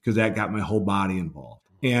them because that got my whole body involved.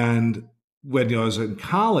 And when I was in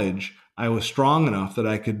college, I was strong enough that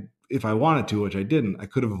I could, if I wanted to, which I didn't, I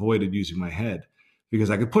could have avoided using my head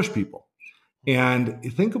because I could push people. And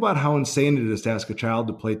think about how insane it is to ask a child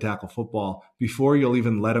to play tackle football before you'll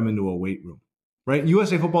even let them into a weight room, right?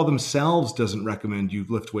 USA Football themselves doesn't recommend you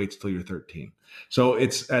lift weights till you're 13. So I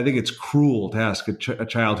think it's cruel to ask a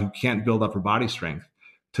child who can't build up her body strength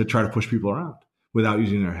to try to push people around without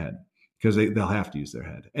using their head, because they'll have to use their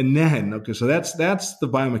head. And then, okay, so that's the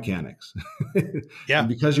biomechanics. Yeah. And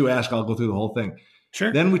because you ask, I'll go through the whole thing.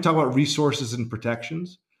 Sure. Then we talk about resources and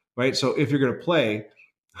protections, right? So if you're going to play,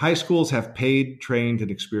 high schools have paid, trained, and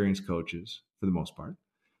experienced coaches for the most part.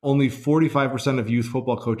 Only 45% of youth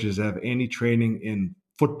football coaches have any training in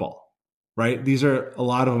football, right? These are a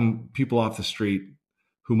lot of them people off the street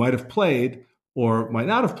who might have played or might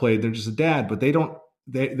not have played. They're just a dad, but they don't.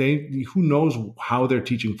 They who knows how they're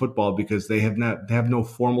teaching football because they have no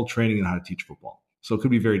formal training in how to teach football. So it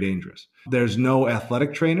could be very dangerous. There's no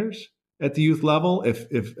athletic trainers at the youth level.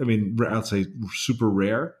 I'd say super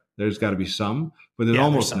rare. There's got to be some, but there's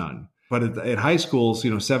almost none. But at high schools,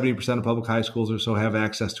 70% of public high schools or so have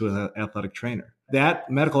access to an athletic trainer. That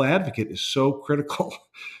medical advocate is so critical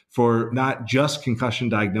for not just concussion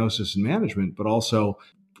diagnosis and management, but also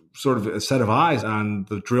sort of a set of eyes on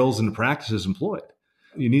the drills and the practices employed.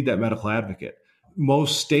 You need that medical advocate.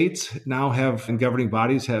 Most states now and governing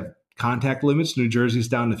bodies have contact limits. New Jersey's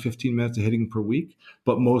down to 15 minutes of hitting per week,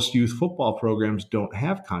 but most youth football programs don't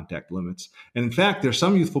have contact limits. And in fact, there's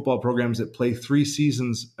some youth football programs that play 3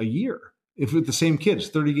 seasons a year, if with the same kids,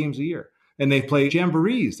 30 games a year. And they play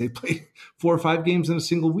jamborees. They play 4 or 5 games in a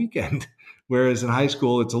single weekend. Whereas in high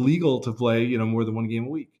school, it's illegal to play, more than 1 game a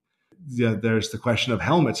week. Yeah, there's the question of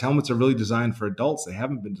helmets. Helmets are really designed for adults. They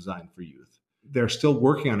haven't been designed for youth. They're still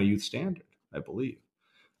working on a youth standard, I believe.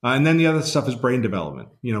 And then the other stuff is brain development.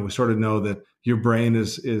 We sort of know that your brain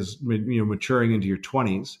is maturing into your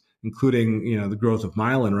 20s, including, the growth of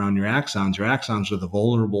myelin around your axons. Your axons are the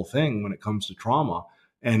vulnerable thing when it comes to trauma.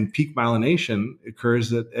 And peak myelination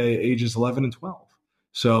occurs at ages 11 and 12.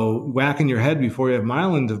 So whacking your head before you have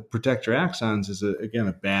myelin to protect your axons is, again,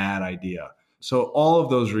 a bad idea. So all of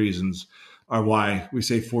those reasons are why we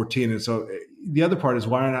say 14. And so the other part is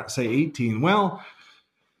why not say 18? Well,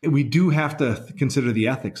 we do have to consider the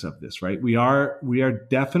ethics of this, right? We are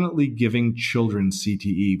definitely giving children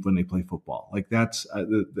CTE when they play football. Like that's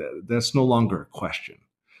no longer a question.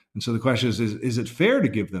 And so the question is it fair to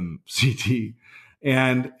give them CTE?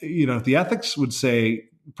 And, the ethics would say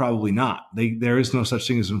probably not. There is no such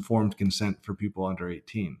thing as informed consent for people under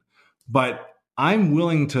 18. But I'm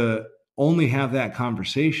willing to only have that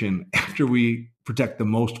conversation after we protect the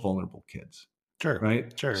most vulnerable kids. Sure.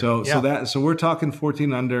 Right. Sure. So we're talking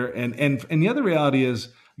 14 under. And the other reality is,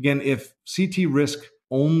 again, if CT risk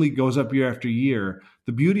only goes up year after year,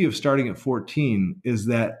 the beauty of starting at 14 is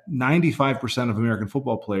that 95% of American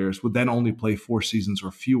football players would then only play 4 seasons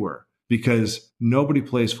or fewer, because nobody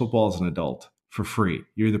plays football as an adult for free.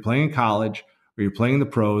 You're either playing in college or you're playing in the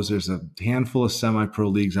pros. There's a handful of semi-pro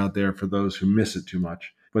leagues out there for those who miss it too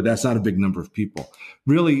much, but that's not a big number of people.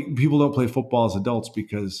 Really, people don't play football as adults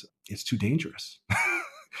because it's too dangerous.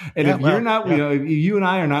 And if you're not, if you and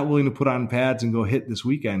I are not willing to put on pads and go hit this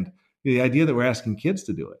weekend, the idea that we're asking kids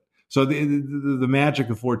to do it. So the magic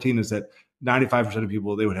of 14 is that 95% of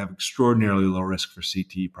people, they would have extraordinarily low risk for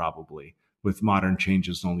CT probably with modern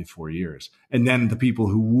changes in only 4 years. And then the people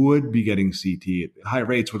who would be getting CT at high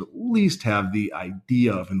rates would at least have the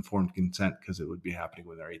idea of informed consent because it would be happening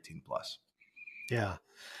when they're 18 plus. Yeah.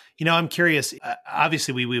 I'm curious.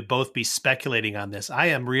 Obviously, we would both be speculating on this. I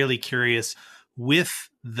am really curious with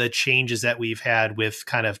the changes that we've had with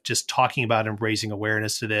kind of just talking about and raising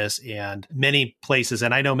awareness to this, and many places,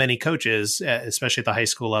 and I know many coaches, especially at the high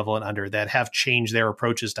school level and under, that have changed their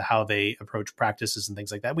approaches to how they approach practices and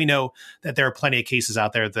things like that. We know that there are plenty of cases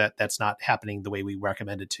out there that that's not happening the way we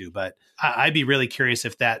recommend it to, but I'd be really curious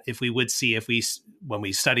if we would see, when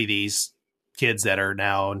we study these kids that are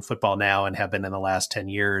now in football now and have been in the last 10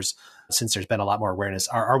 years, since there's been a lot more awareness,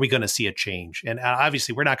 are we going to see a change? And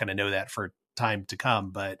obviously we're not going to know that for time to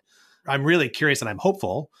come, but I'm really curious and I'm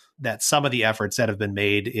hopeful that some of the efforts that have been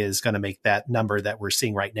made is going to make that number that we're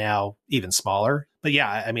seeing right now even smaller. But yeah,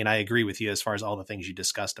 I mean, I agree with you as far as all the things you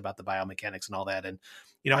discussed about the biomechanics and all that. And,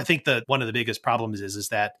 I think that one of the biggest problems is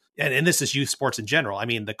that, and this is youth sports in general. I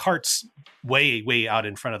mean, the cart's way, way out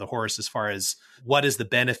in front of the horse as far as what is the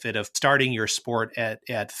benefit of starting your sport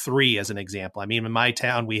at 3, as an example. I mean, in my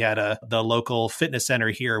town, we had the local fitness center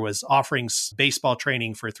here was offering baseball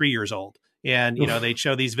training for 3 years old. And, they'd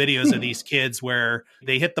show these videos of these kids where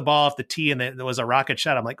they hit the ball off the tee and there was a rocket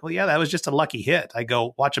shot. I'm like, well, yeah, that was just a lucky hit. I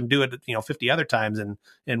go watch them do it, 50 other times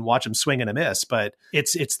and watch them swing and a miss. But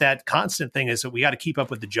it's that constant thing is that we got to keep up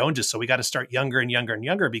with the Joneses. So we got to start younger and younger and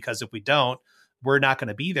younger, because if we don't, we're not going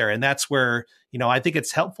to be there. And that's where, I think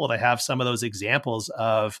it's helpful to have some of those examples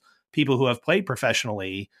of people who have played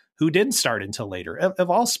professionally who didn't start until later of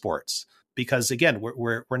all sports, because again,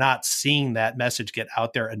 we're not seeing that message get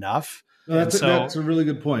out there enough. That's a really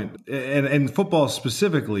good point. And football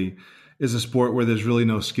specifically is a sport where there's really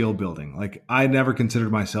no skill building. Like, I never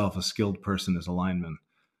considered myself a skilled person as a lineman.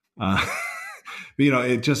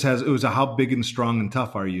 It was how big and strong and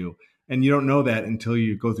tough are you? And you don't know that until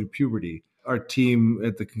you go through puberty. Our team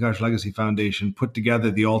at the Concussion Legacy Foundation put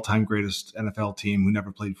together the all-time greatest NFL team who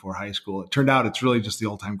never played before high school. It turned out it's really just the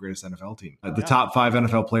all-time greatest NFL team. The top 5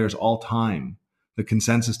 NFL players all time, the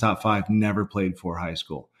consensus top 5, never played before high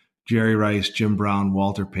school. Jerry Rice, Jim Brown,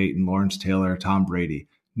 Walter Payton, Lawrence Taylor, Tom Brady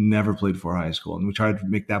never played before high school. And we try to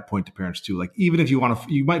make that point to parents too. Like, even if you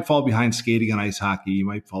you might fall behind skating and ice hockey, you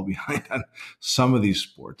might fall behind on some of these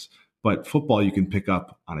sports, but football you can pick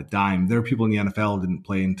up on a dime. There are people in the NFL who didn't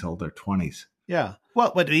play until their 20s. Yeah.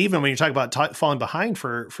 Well, but even when you talk about falling behind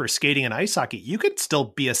for skating and ice hockey, you could still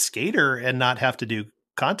be a skater and not have to do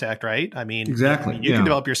contact, right? I mean, exactly. You can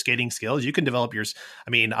develop your skating skills. You can develop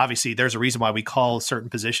obviously there's a reason why we call certain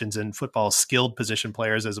positions in football skilled position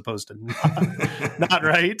players as opposed to not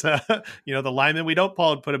right. The linemen, we don't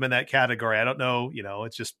put them in that category. I don't know,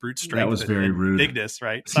 it's just brute strength. That was very rude. Bigness,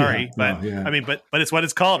 right? Sorry. But it's what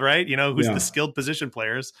it's called, right? Who's the skilled position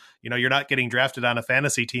players? You're not getting drafted on a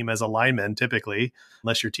fantasy team as a lineman typically,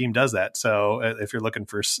 unless your team does that. So if you're looking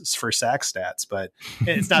for sack stats, but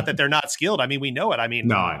it's not that they're not skilled. I mean, we know it. I mean,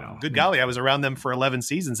 no, I know. Good golly, I was around them for 11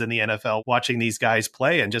 seasons in the NFL, watching these guys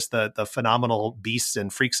play, and just the phenomenal beasts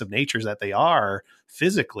and freaks of nature that they are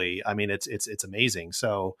physically. I mean, it's amazing.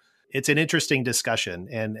 So it's an interesting discussion,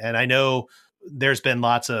 and I know there's been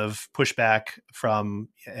lots of pushback from,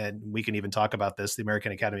 and we can even talk about this, the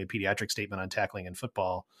American Academy of Pediatrics statement on tackling in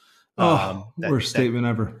football. Worst statement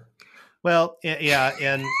ever. Well, yeah,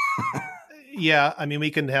 and. Yeah, I mean,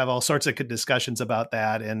 we can have all sorts of discussions about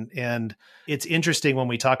that. And it's interesting when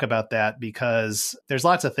we talk about that, because there's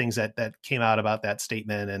lots of things that came out about that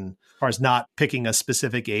statement, and as far as not picking a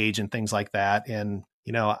specific age and things like that. And,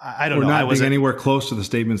 I don't know. We're not being anywhere close to the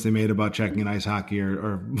statements they made about checking in ice hockey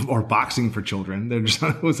or boxing for children.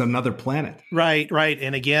 It was another planet. Right.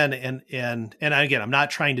 And again, and again, I'm not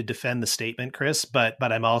trying to defend the statement, Chris, but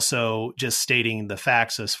I'm also just stating the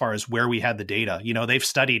facts as far as where we had the data. They've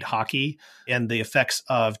studied hockey and the effects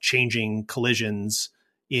of changing collisions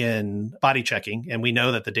in body checking. And we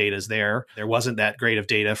know that the data is there. There wasn't that great of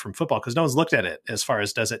data from football because no one's looked at it as far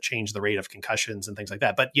as does it change the rate of concussions and things like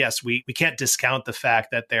that. But yes, we can't discount the fact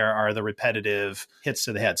that there are the repetitive hits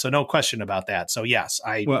to the head. So no question about that. So yes,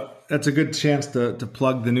 Well, that's a good chance to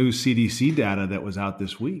plug the new CDC data that was out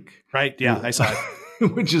this week. Right. Yeah, I saw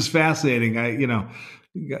it. Which is fascinating.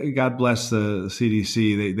 God bless the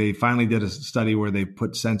CDC. They finally did a study where they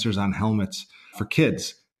put sensors on helmets for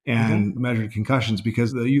kids and measured concussions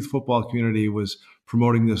because the youth football community was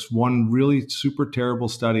promoting this one really super terrible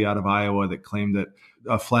study out of Iowa that claimed that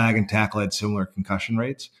a flag and tackle had similar concussion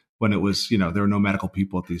rates when it was, there were no medical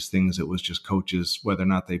people at these things. It was just coaches, whether or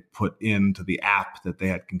not they put into the app that they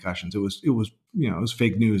had concussions. It was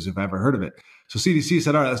fake news if I ever heard of it. So CDC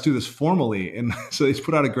said, all right, let's do this formally. And so they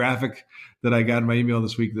put out a graphic that I got in my email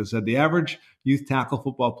this week that said the average youth tackle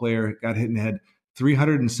football player got hit in the head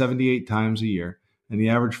 378 times a year. And the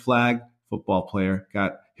average flag football player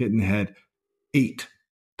got hit in the head 8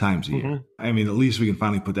 times a year. I mean, at least we can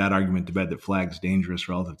finally put that argument to bed that flag's dangerous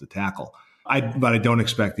relative to tackle. But I don't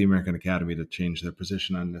expect the American Academy to change their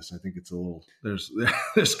position on this. I think it's a little, there's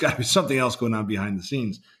got to be something else going on behind the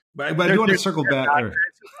scenes. But I do want to circle back.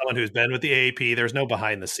 Someone who's been with the AAP, there's no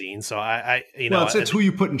behind the scenes. So it's who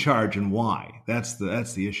you put in charge and why. That's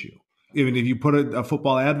the issue. Even if you put a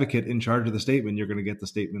football advocate in charge of the statement, you're going to get the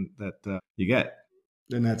statement that you get.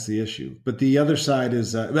 And that's the issue. But the other side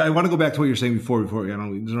is, I want to go back to what you were saying before. There's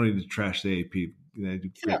no need to trash the AAP. They do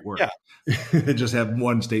great work. Yeah. Just have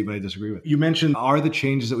one statement I disagree with. You mentioned, are the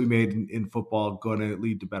changes that we made in football going to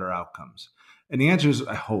lead to better outcomes? And the answer is,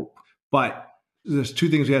 I hope. But there's two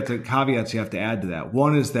things caveats you have to add to that.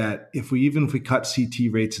 One is that if we cut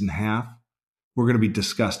CT rates in half, we're going to be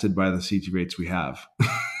disgusted by the CT rates we have,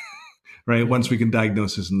 right? Once we can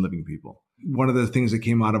diagnose this in living people. One of the things that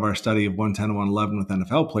came out of our study of 110 and 111 with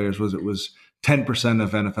NFL players was it was 10%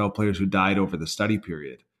 of NFL players who died over the study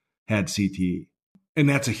period had CTE. And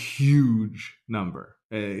that's a huge number.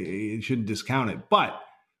 You shouldn't discount it. But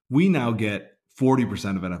we now get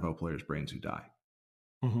 40% of NFL players' brains who die.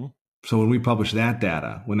 Mm-hmm. So when we publish that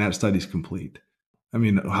data, when that study's complete, I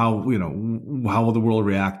mean, how will the world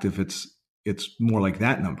react if it's more like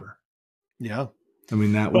that number? Yeah. I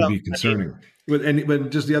mean, that would be concerning.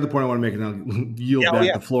 But just the other point I want to make, and I'll yield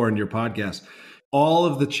back the floor in your podcast. All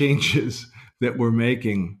of the changes that we're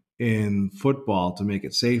making in football to make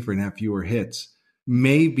it safer and have fewer hits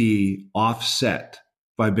may be offset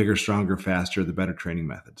by bigger, stronger, faster, the better training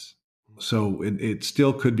methods. So it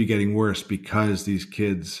still could be getting worse because these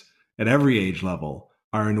kids at every age level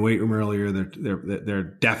are in the weight room earlier. They're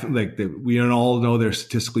definitely we all know they're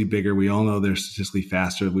statistically bigger. We all know they're statistically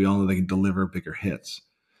faster. We all know they can deliver bigger hits.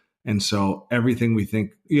 And so everything we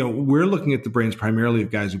think, we're looking at the brains primarily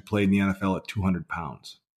of guys who played in the NFL at 200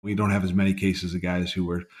 pounds. We don't have as many cases of guys who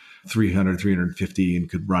were 300, 350 and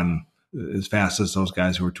could run as fast as those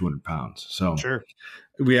guys who were 200 pounds. So sure.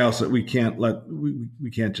 We can't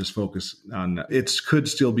just focus on that. It could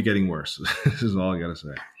still be getting worse. This is all I got to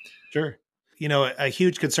say. Sure. A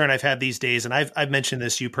huge concern I've had these days, and I've mentioned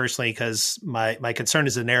this to you personally because my concern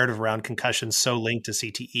is the narrative around concussions so linked to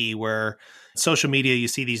CTE, where social media you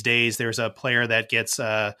see these days, there's a player that gets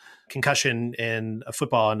a concussion in a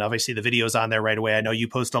football, and obviously the video's on there right away. I know you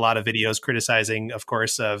post a lot of videos criticizing, of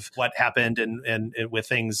course, of what happened and with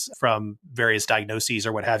things from various diagnoses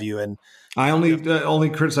or what have you. And I only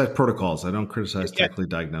criticize protocols. I don't criticize technically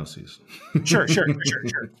diagnoses. Sure.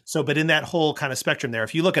 So, but in that whole kind of spectrum there,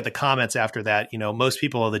 if you look at the comments after that, most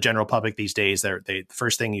people, the general public these days, the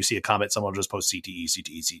first thing you see a comment, someone will just post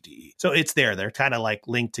CTE. So it's there. They're kind of like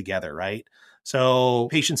linked together, right? So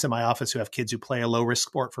patients in my office who have kids who play a low risk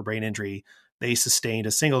sport for brain injury, they sustained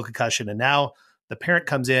a single concussion. And now the parent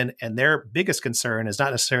comes in and their biggest concern is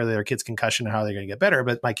not necessarily their kid's concussion and how they're going to get better,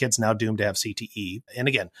 but my kid's now doomed to have CTE. And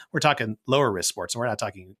again, we're talking lower risk sports and we're not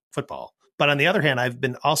talking football. But on the other hand, I've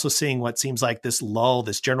been also seeing what seems like this lull,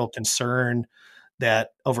 this general concern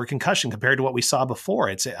that over concussion compared to what we saw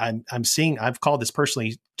before. I've called this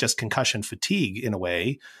personally just concussion fatigue in a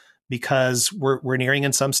way, because we're nearing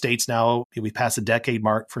in some states now, we passed the decade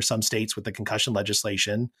mark for some states with the concussion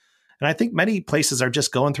legislation. And I think many places are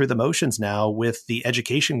just going through the motions now with the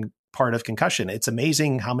education part of concussion. It's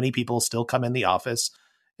amazing how many people still come in the office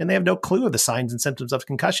and they have no clue of the signs and symptoms of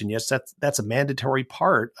concussion. Yes, that's a mandatory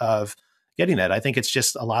part of getting that. I think it's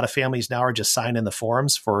just a lot of families now are just signing the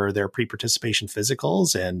forms for their pre-participation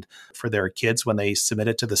physicals and for their kids when they submit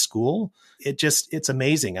it to the school. It's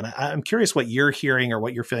amazing. And I'm curious what you're hearing or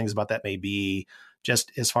what your feelings about that may be, just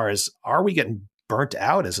as far as, are we getting burnt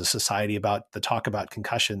out as a society about the talk about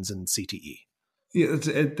concussions and CTE? Yeah,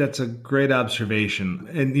 that's a great observation.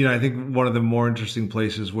 And, I think one of the more interesting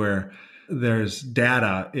places where there's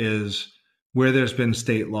data is where there's been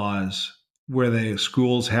state laws where the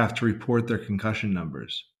schools have to report their concussion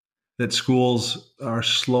numbers, that schools are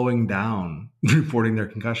slowing down reporting their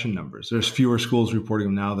concussion numbers. There's fewer schools reporting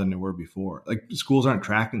them now than there were before. Like, schools aren't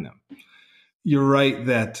tracking them. You're right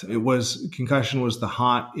that concussion was the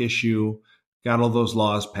hot issue, got all those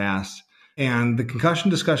laws passed. And the concussion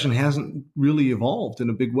discussion hasn't really evolved in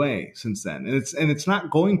a big way since then. And it's not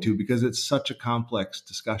going to, because it's such a complex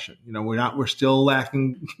discussion. We're still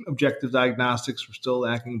lacking objective diagnostics. We're still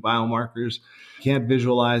lacking biomarkers. Can't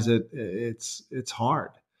visualize it. It's hard.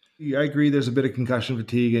 I agree there's a bit of concussion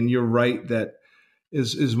fatigue, and you're right that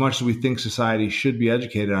as much as we think society should be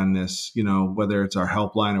educated on this, whether it's our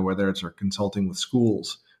helpline or whether it's our consulting with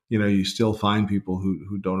schools, you still find people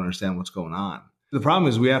who don't understand what's going on. The problem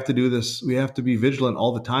is we have to do this. We have to be vigilant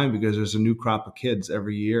all the time, because there's a new crop of kids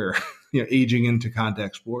every year, aging into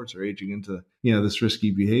contact sports or aging into, this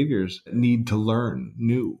risky behaviors, need to learn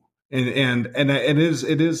new. And it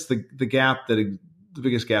is the gap that the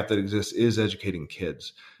biggest gap that exists is educating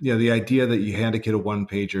kids. The idea that you hand a kid a one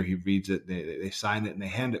pager, he reads it, they sign it, and they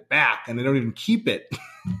hand it back, and they don't even keep it.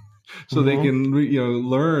 So they can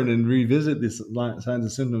learn and revisit these signs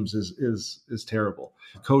and symptoms is terrible.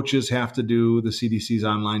 Coaches have to do the CDC's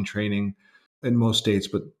online training in most states,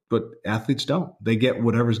 but athletes don't. They get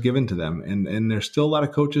whatever's given to them, and there's still a lot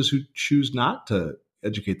of coaches who choose not to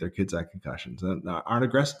educate their kids on concussions and aren't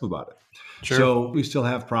aggressive about it. Sure. So we still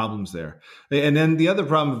have problems there. And then the other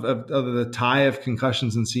problem of the tie of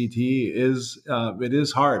concussions and CT is it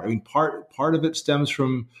is hard. I mean, part of it stems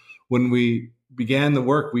from when we began the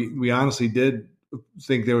work, we honestly did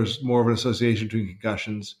think there was more of an association between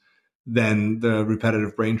concussions than the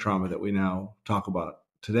repetitive brain trauma that we now talk about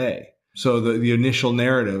today. So the initial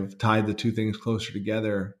narrative tied the two things closer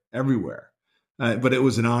together everywhere. But it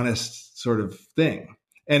was an honest sort of thing.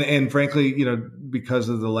 And frankly, because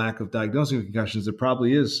of the lack of diagnosing concussions, there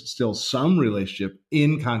probably is still some relationship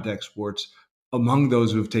in contact sports among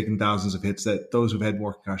those who have taken thousands of hits, that those who've had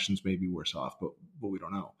more concussions may be worse off, but we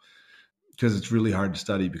don't know. Because it's really hard to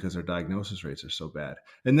study because our diagnosis rates are so bad.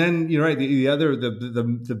 And then you're right.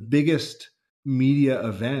 The biggest media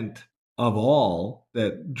event of all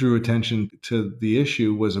that drew attention to the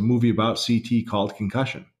issue was a movie about CT called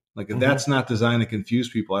Concussion. Like, if that's not designed to confuse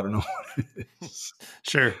people, I don't know what it is.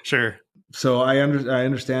 Sure. So I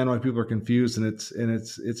understand why people are confused, and it's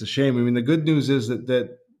a shame. I mean, the good news is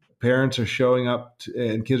that parents are showing up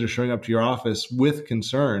and kids are showing up to your office with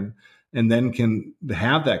concern, and then can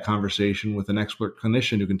have that conversation with an expert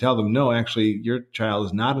clinician who can tell them, no, actually, your child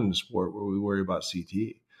is not in a sport where we worry about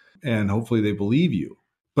CT. And hopefully they believe you.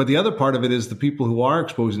 But the other part of it is the people who are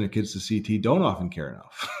exposing their kids to CT don't often care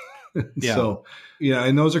enough. Yeah. So,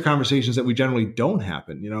 and those are conversations that we generally don't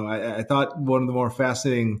happen. I thought one of the more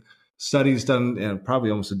fascinating studies done probably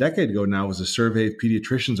almost a decade ago now was a survey of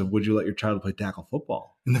pediatricians of would you let your child play tackle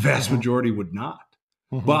football? And the vast majority would not.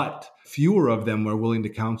 Mm-hmm. But fewer of them were willing to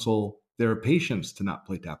counsel their patients to not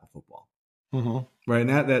play tackle football. Mm-hmm. Right.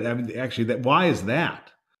 And why is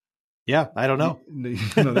that? Yeah, I don't know.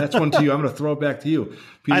 That's one to you. I'm going to throw it back to you.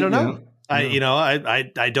 I don't know.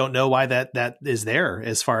 I don't know why that is there,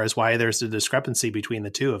 as far as why there's a discrepancy between the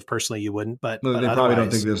two. If personally you wouldn't, but they probably don't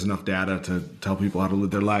think there's enough data to tell people how to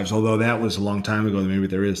live their lives. Although that was a long time ago, maybe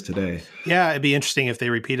there is today. Yeah, it'd be interesting if they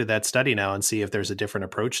repeated that study now and see if there's a different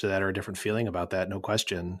approach to that or a different feeling about that. No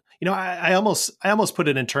question. I almost put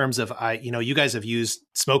it in terms of you guys have used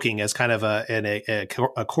smoking as kind of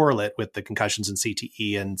a correlate with the concussions and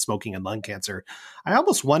CTE and smoking and lung cancer. I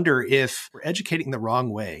almost wonder if we're educating the wrong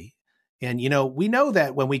way. And, we know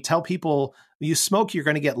that when we tell people you smoke, you're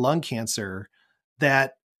going to get lung cancer,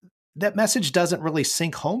 that message doesn't really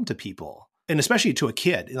sink home to people. And especially to a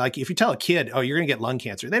kid. Like, if you tell a kid, oh, you're going to get lung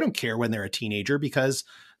cancer, they don't care when they're a teenager, because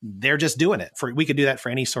they're just doing it. We could do that for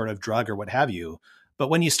any sort of drug or what have you.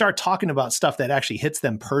 But when you start talking about stuff that actually hits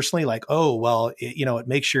them personally, like, oh, well, it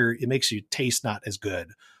makes you taste not as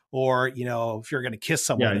good. Or, if you're going to kiss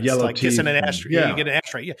someone, it's like kissing an ashtray. Yeah, you get an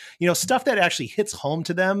ashtray. Stuff that actually hits home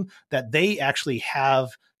to them, that they actually have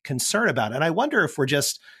concern about. And I wonder if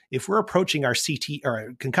we're approaching our CT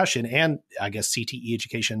or concussion and I guess CTE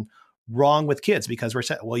education wrong with kids, because we're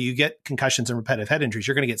saying, well, you get concussions and repetitive head injuries,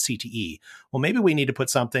 you're going to get CTE. Well, maybe we need to put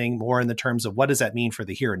something more in the terms of what does that mean for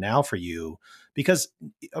the here and now for you? Because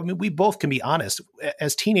we both can be honest.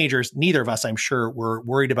 As teenagers, neither of us, I'm sure, were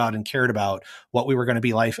worried about and cared about what we were going to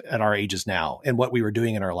be like at our ages now and what we were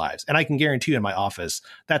doing in our lives. And I can guarantee you in my office,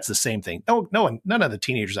 that's the same thing. None of the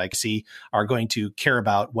teenagers I see are going to care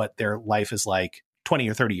about what their life is like 20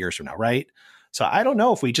 or 30 years from now, right? So I don't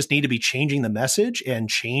know if we just need to be changing the message and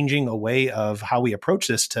changing a way of how we approach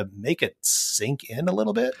this to make it sink in a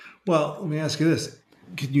little bit. Well, let me ask you this.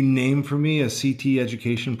 Could you name for me a CT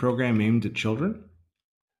education program aimed at children?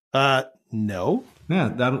 No. Yeah, I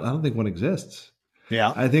don't think one exists.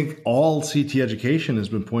 Yeah. I think all CT education has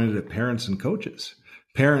been pointed at parents and coaches.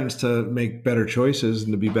 Parents to make better choices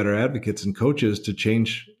and to be better advocates, and coaches to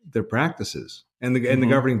change their practices and the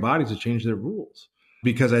governing bodies to change their rules.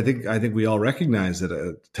 Because I think we all recognize that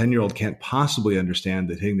a 10-year-old can't possibly understand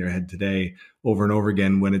that hitting their head today over and over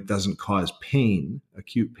again when it doesn't cause pain,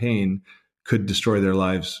 acute pain, could destroy their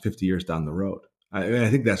lives 50 years down the road. I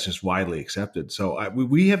think that's just widely accepted. So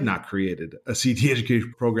we have not created a CTE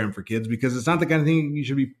education program for kids because it's not the kind of thing you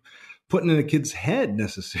should be putting in a kid's head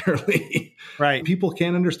necessarily. Right. People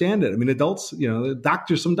can't understand it. I mean, adults,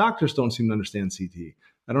 some doctors don't seem to understand CTE.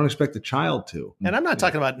 I don't expect a child to. And I'm not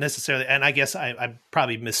talking about necessarily, and I guess I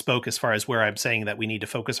probably misspoke as far as where I'm saying that we need to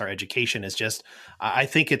focus our education is just, I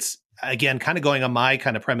think it's, again, kind of going on my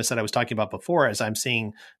kind of premise that I was talking about before as I'm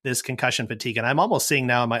seeing this concussion fatigue. And I'm almost seeing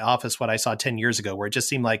now in my office what I saw 10 years ago, where it just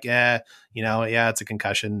seemed like, it's a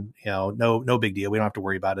concussion, no big deal. We don't have to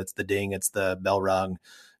worry about it. It's the ding, it's the bell rung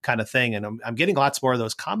kind of thing. And I'm getting lots more of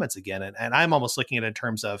those comments again. And I'm almost looking at it in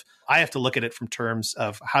terms of, I have to look at it from terms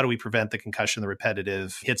of how do we prevent the concussion, the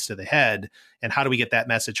repetitive hits to the head, and how do we get that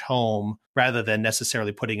message home rather than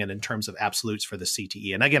necessarily putting it in terms of absolutes for the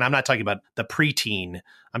CTE. And again, I'm not talking about the preteen,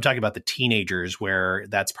 I'm talking about the teenagers where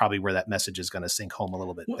that's probably where that message is going to sink home a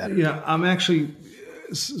little bit better. Yeah, I'm actually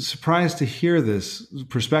surprised to hear this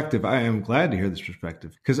perspective. I am glad to hear this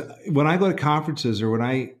perspective because when I go to conferences or when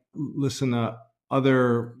I listen to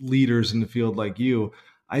other leaders in the field like you,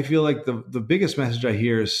 I feel like the biggest message I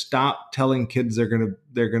hear is stop telling kids they're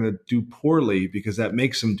gonna do poorly because that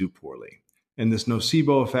makes them do poorly. And this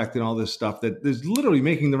nocebo effect and all this stuff that is literally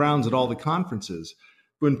making the rounds at all the conferences.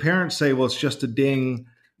 When parents say, well, it's just a ding,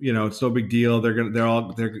 it's no big deal.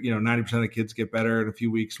 90% of kids get better in a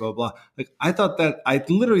few weeks, blah, blah. Like I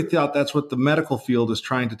literally thought that's what the medical field is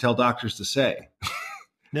trying to tell doctors to say.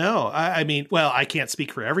 No, I mean, well, I can't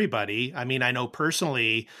speak for everybody. I mean, I know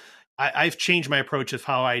personally, I've changed my approach of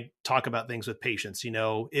how I talk about things with patients.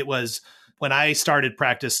 It was when I started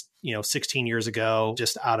practice, 16 years ago,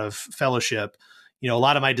 just out of fellowship, a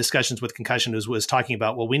lot of my discussions with concussion was talking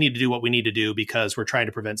about, well, we need to do what we need to do because we're trying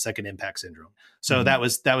to prevent second impact syndrome. So that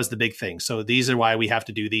was the big thing. So these are why we have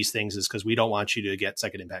to do these things is because we don't want you to get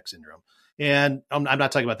second impact syndrome. And I'm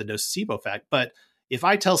not talking about the nocebo effect, but if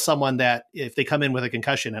I tell someone that if they come in with a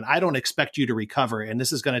concussion and I don't expect you to recover and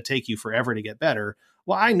this is going to take you forever to get better,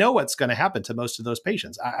 well, I know what's going to happen to most of those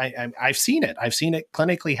patients. I've seen it. I've seen it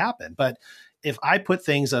clinically happen. But if I put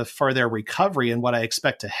things for their recovery and what I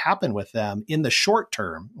expect to happen with them in the short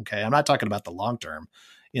term, okay, I'm not talking about the long term.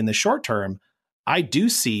 In the short term, I do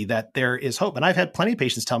see that there is hope. And I've had plenty of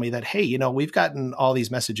patients tell me that, hey, we've gotten all these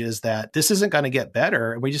messages that this isn't going to get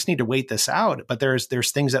better. We just need to wait this out. But there's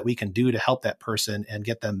things that we can do to help that person and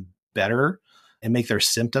get them better and make their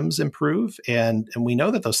symptoms improve. And we know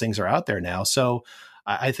that those things are out there now. So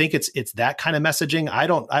I think it's that kind of messaging. I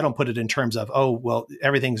don't put it in terms of, oh, well,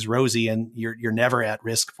 everything's rosy and you're never at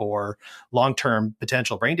risk for long-term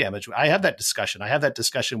potential brain damage. I have that discussion. I have that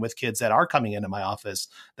discussion with kids that are coming into my office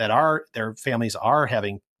that their families are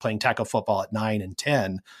playing tackle football at 9 and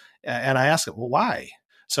 10. And I ask them, well, why?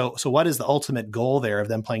 So what is the ultimate goal there of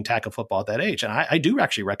them playing tackle football at that age? And I do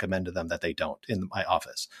actually recommend to them that they don't in my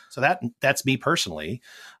office. So that's me personally.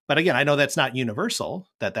 But again, I know that's not universal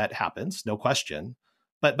that happens, no question.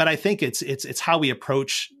 But I think it's how we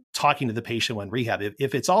approach talking to the patient when rehab.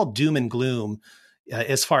 If it's all doom and gloom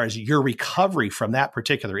as far as your recovery from that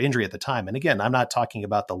particular injury at the time, and again, I'm not talking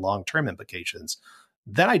about the long-term implications,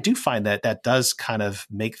 then I do find that does kind of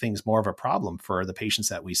make things more of a problem for the patients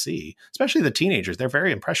that we see, especially the teenagers. They're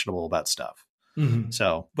very impressionable about stuff. Mm-hmm.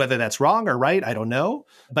 So whether that's wrong or right, I don't know.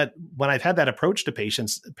 But when I've had that approach to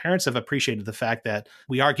patients, parents have appreciated the fact that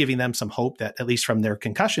we are giving them some hope that at least from their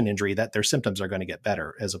concussion injury, that their symptoms are going to get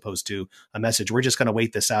better, as opposed to a message, we're just going to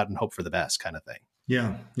wait this out and hope for the best kind of thing.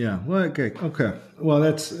 Yeah. Well, okay. Well,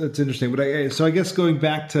 that's interesting. But so I guess going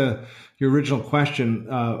back to your original question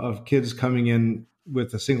of kids coming in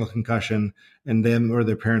with a single concussion and them or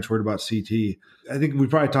their parents worried about CT, I think we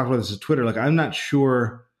probably talked about this at Twitter. Like, I'm not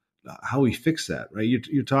sure how we fix that, right?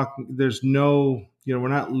 You're talking, there's no, we're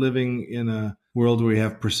not living in a world where we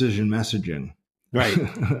have precision messaging. Right.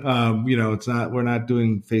 We're not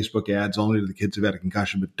doing Facebook ads only to the kids who've had a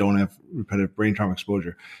concussion but don't have repetitive brain trauma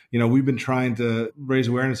exposure. We've been trying to raise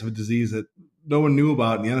awareness of a disease that no one knew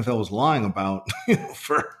about and the NFL was lying about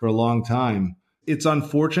for a long time. It's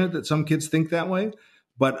unfortunate that some kids think that way,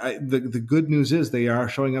 but the good news is they are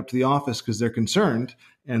showing up to the office because they're concerned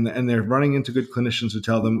and they're running into good clinicians who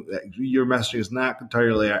tell them your messaging is not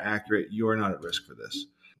entirely accurate. You're not at risk for this.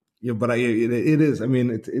 But it is. I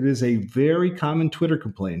mean, it is a very common Twitter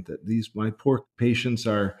complaint that my poor patients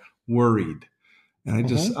are worried, and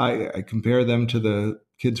I compare them to the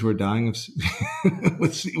kids who are dying of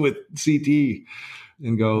with CT,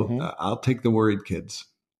 and go, I'll take the worried kids.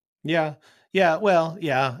 Yeah. Yeah. Well,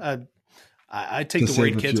 yeah. I take the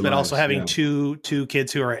worried kids, but also having two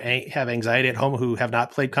kids who have anxiety at home who have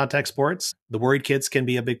not played contact sports, the worried kids can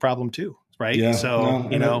be a big problem too. Right. Yeah, so,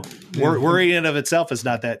 worrying in of itself is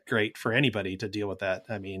not that great for anybody to deal with that.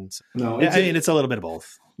 I mean, it's a little bit of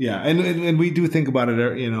both. Yeah. And we do think about it,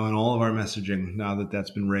 in all of our messaging now that that's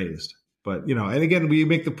been raised. But, and again, we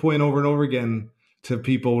make the point over and over again to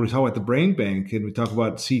people when we talk about the brain bank and we talk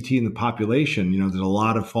about CT in the population. There's a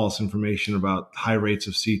lot of false information about high rates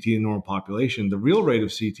of CT in the normal population. The real rate of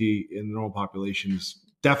CT in the normal population is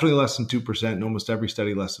definitely less than 2%, and almost every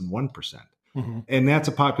study less than 1%. Mm-hmm. And that's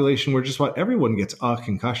a population where just about everyone gets a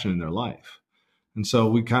concussion in their life. And so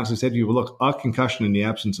we constantly said to you, look, a concussion in the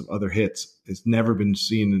absence of other hits has never been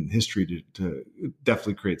seen in history to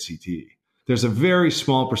definitely create CTE. There's a very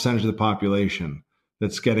small percentage of the population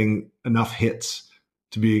that's getting enough hits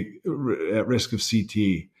to be at risk of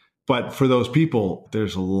CTE. But for those people,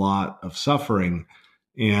 there's a lot of suffering.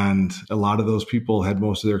 And a lot of those people had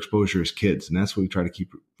most of their exposure as kids. And that's what we try to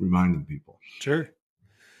keep reminding people. Sure.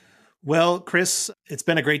 Well, Chris, it's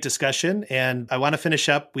been a great discussion, and I want to finish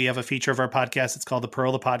up. We have a feature of our podcast. It's called the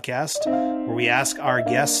Pearl of the Podcast, where we ask our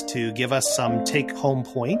guests to give us some take-home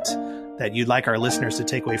point that you'd like our listeners to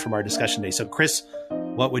take away from our discussion today. So, Chris,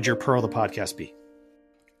 what would your Pearl of the Podcast be?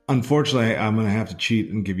 Unfortunately, I'm going to have to cheat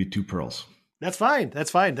and give you 2 pearls. That's fine. That's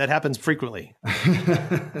fine. That happens frequently.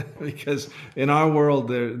 Because in our world,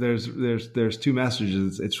 there's 2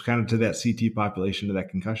 messages. It's kind of to that CT population, to that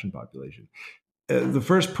concussion population. The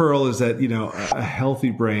first pearl is that, a healthy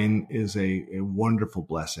brain is a wonderful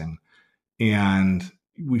blessing, and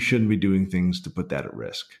we shouldn't be doing things to put that at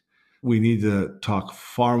risk. We need to talk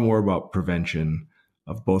far more about prevention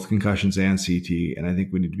of both concussions and CT, and I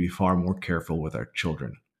think we need to be far more careful with our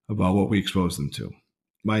children about what we expose them to.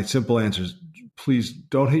 My simple answer is, please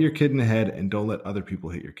don't hit your kid in the head, and don't let other people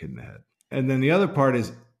hit your kid in the head. And then the other part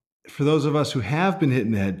is, for those of us who have been hit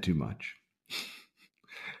in the head too much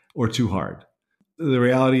or too hard, the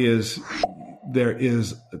reality is there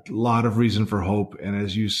is a lot of reason for hope. And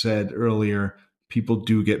as you said earlier, people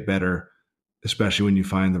do get better, especially when you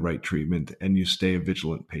find the right treatment and you stay a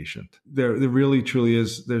vigilant patient. There really, truly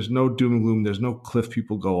is. There's no doom and gloom. There's no cliff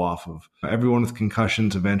people go off of. Everyone with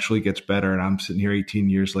concussions eventually gets better. And I'm sitting here 18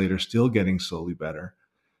 years later, still getting slowly better.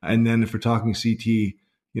 And then if we're talking CT,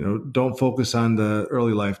 don't focus on the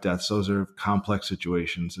early life deaths. Those are complex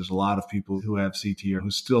situations. There's a lot of people who have CT or who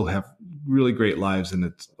still have really great lives, and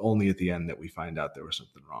it's only at the end that we find out there was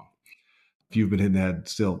something wrong. If you've been hit in the head,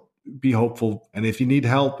 still be hopeful. And if you need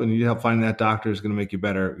help and you need help finding that doctor is going to make you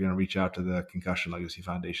better, reach out to the Concussion Legacy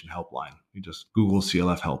Foundation helpline. You just Google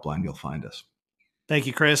CLF helpline, you'll find us. Thank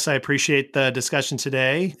you, Chris. I appreciate the discussion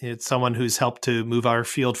today. It's someone who's helped to move our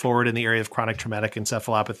field forward in the area of chronic traumatic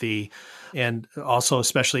encephalopathy, and also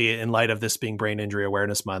especially in light of this being Brain Injury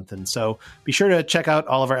Awareness Month. And so be sure to check out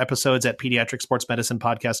all of our episodes at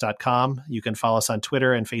pediatricsportsmedicinepodcast.com. You can follow us on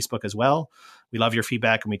Twitter and Facebook as well. We love your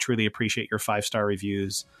feedback, and we truly appreciate your 5-star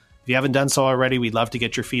reviews. If you haven't done so already, we'd love to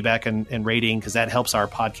get your feedback and rating, because that helps our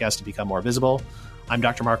podcast to become more visible. I'm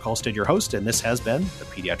Dr. Mark Halstead, your host, and this has been the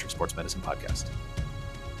Pediatric Sports Medicine Podcast.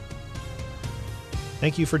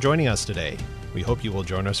 Thank you for joining us today. We hope you will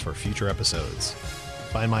join us for future episodes.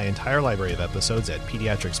 Find my entire library of episodes at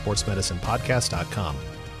pediatricsportsmedicinepodcast.com.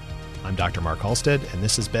 I'm Dr. Mark Halstead, and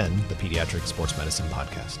this has been the Pediatric Sports Medicine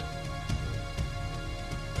Podcast.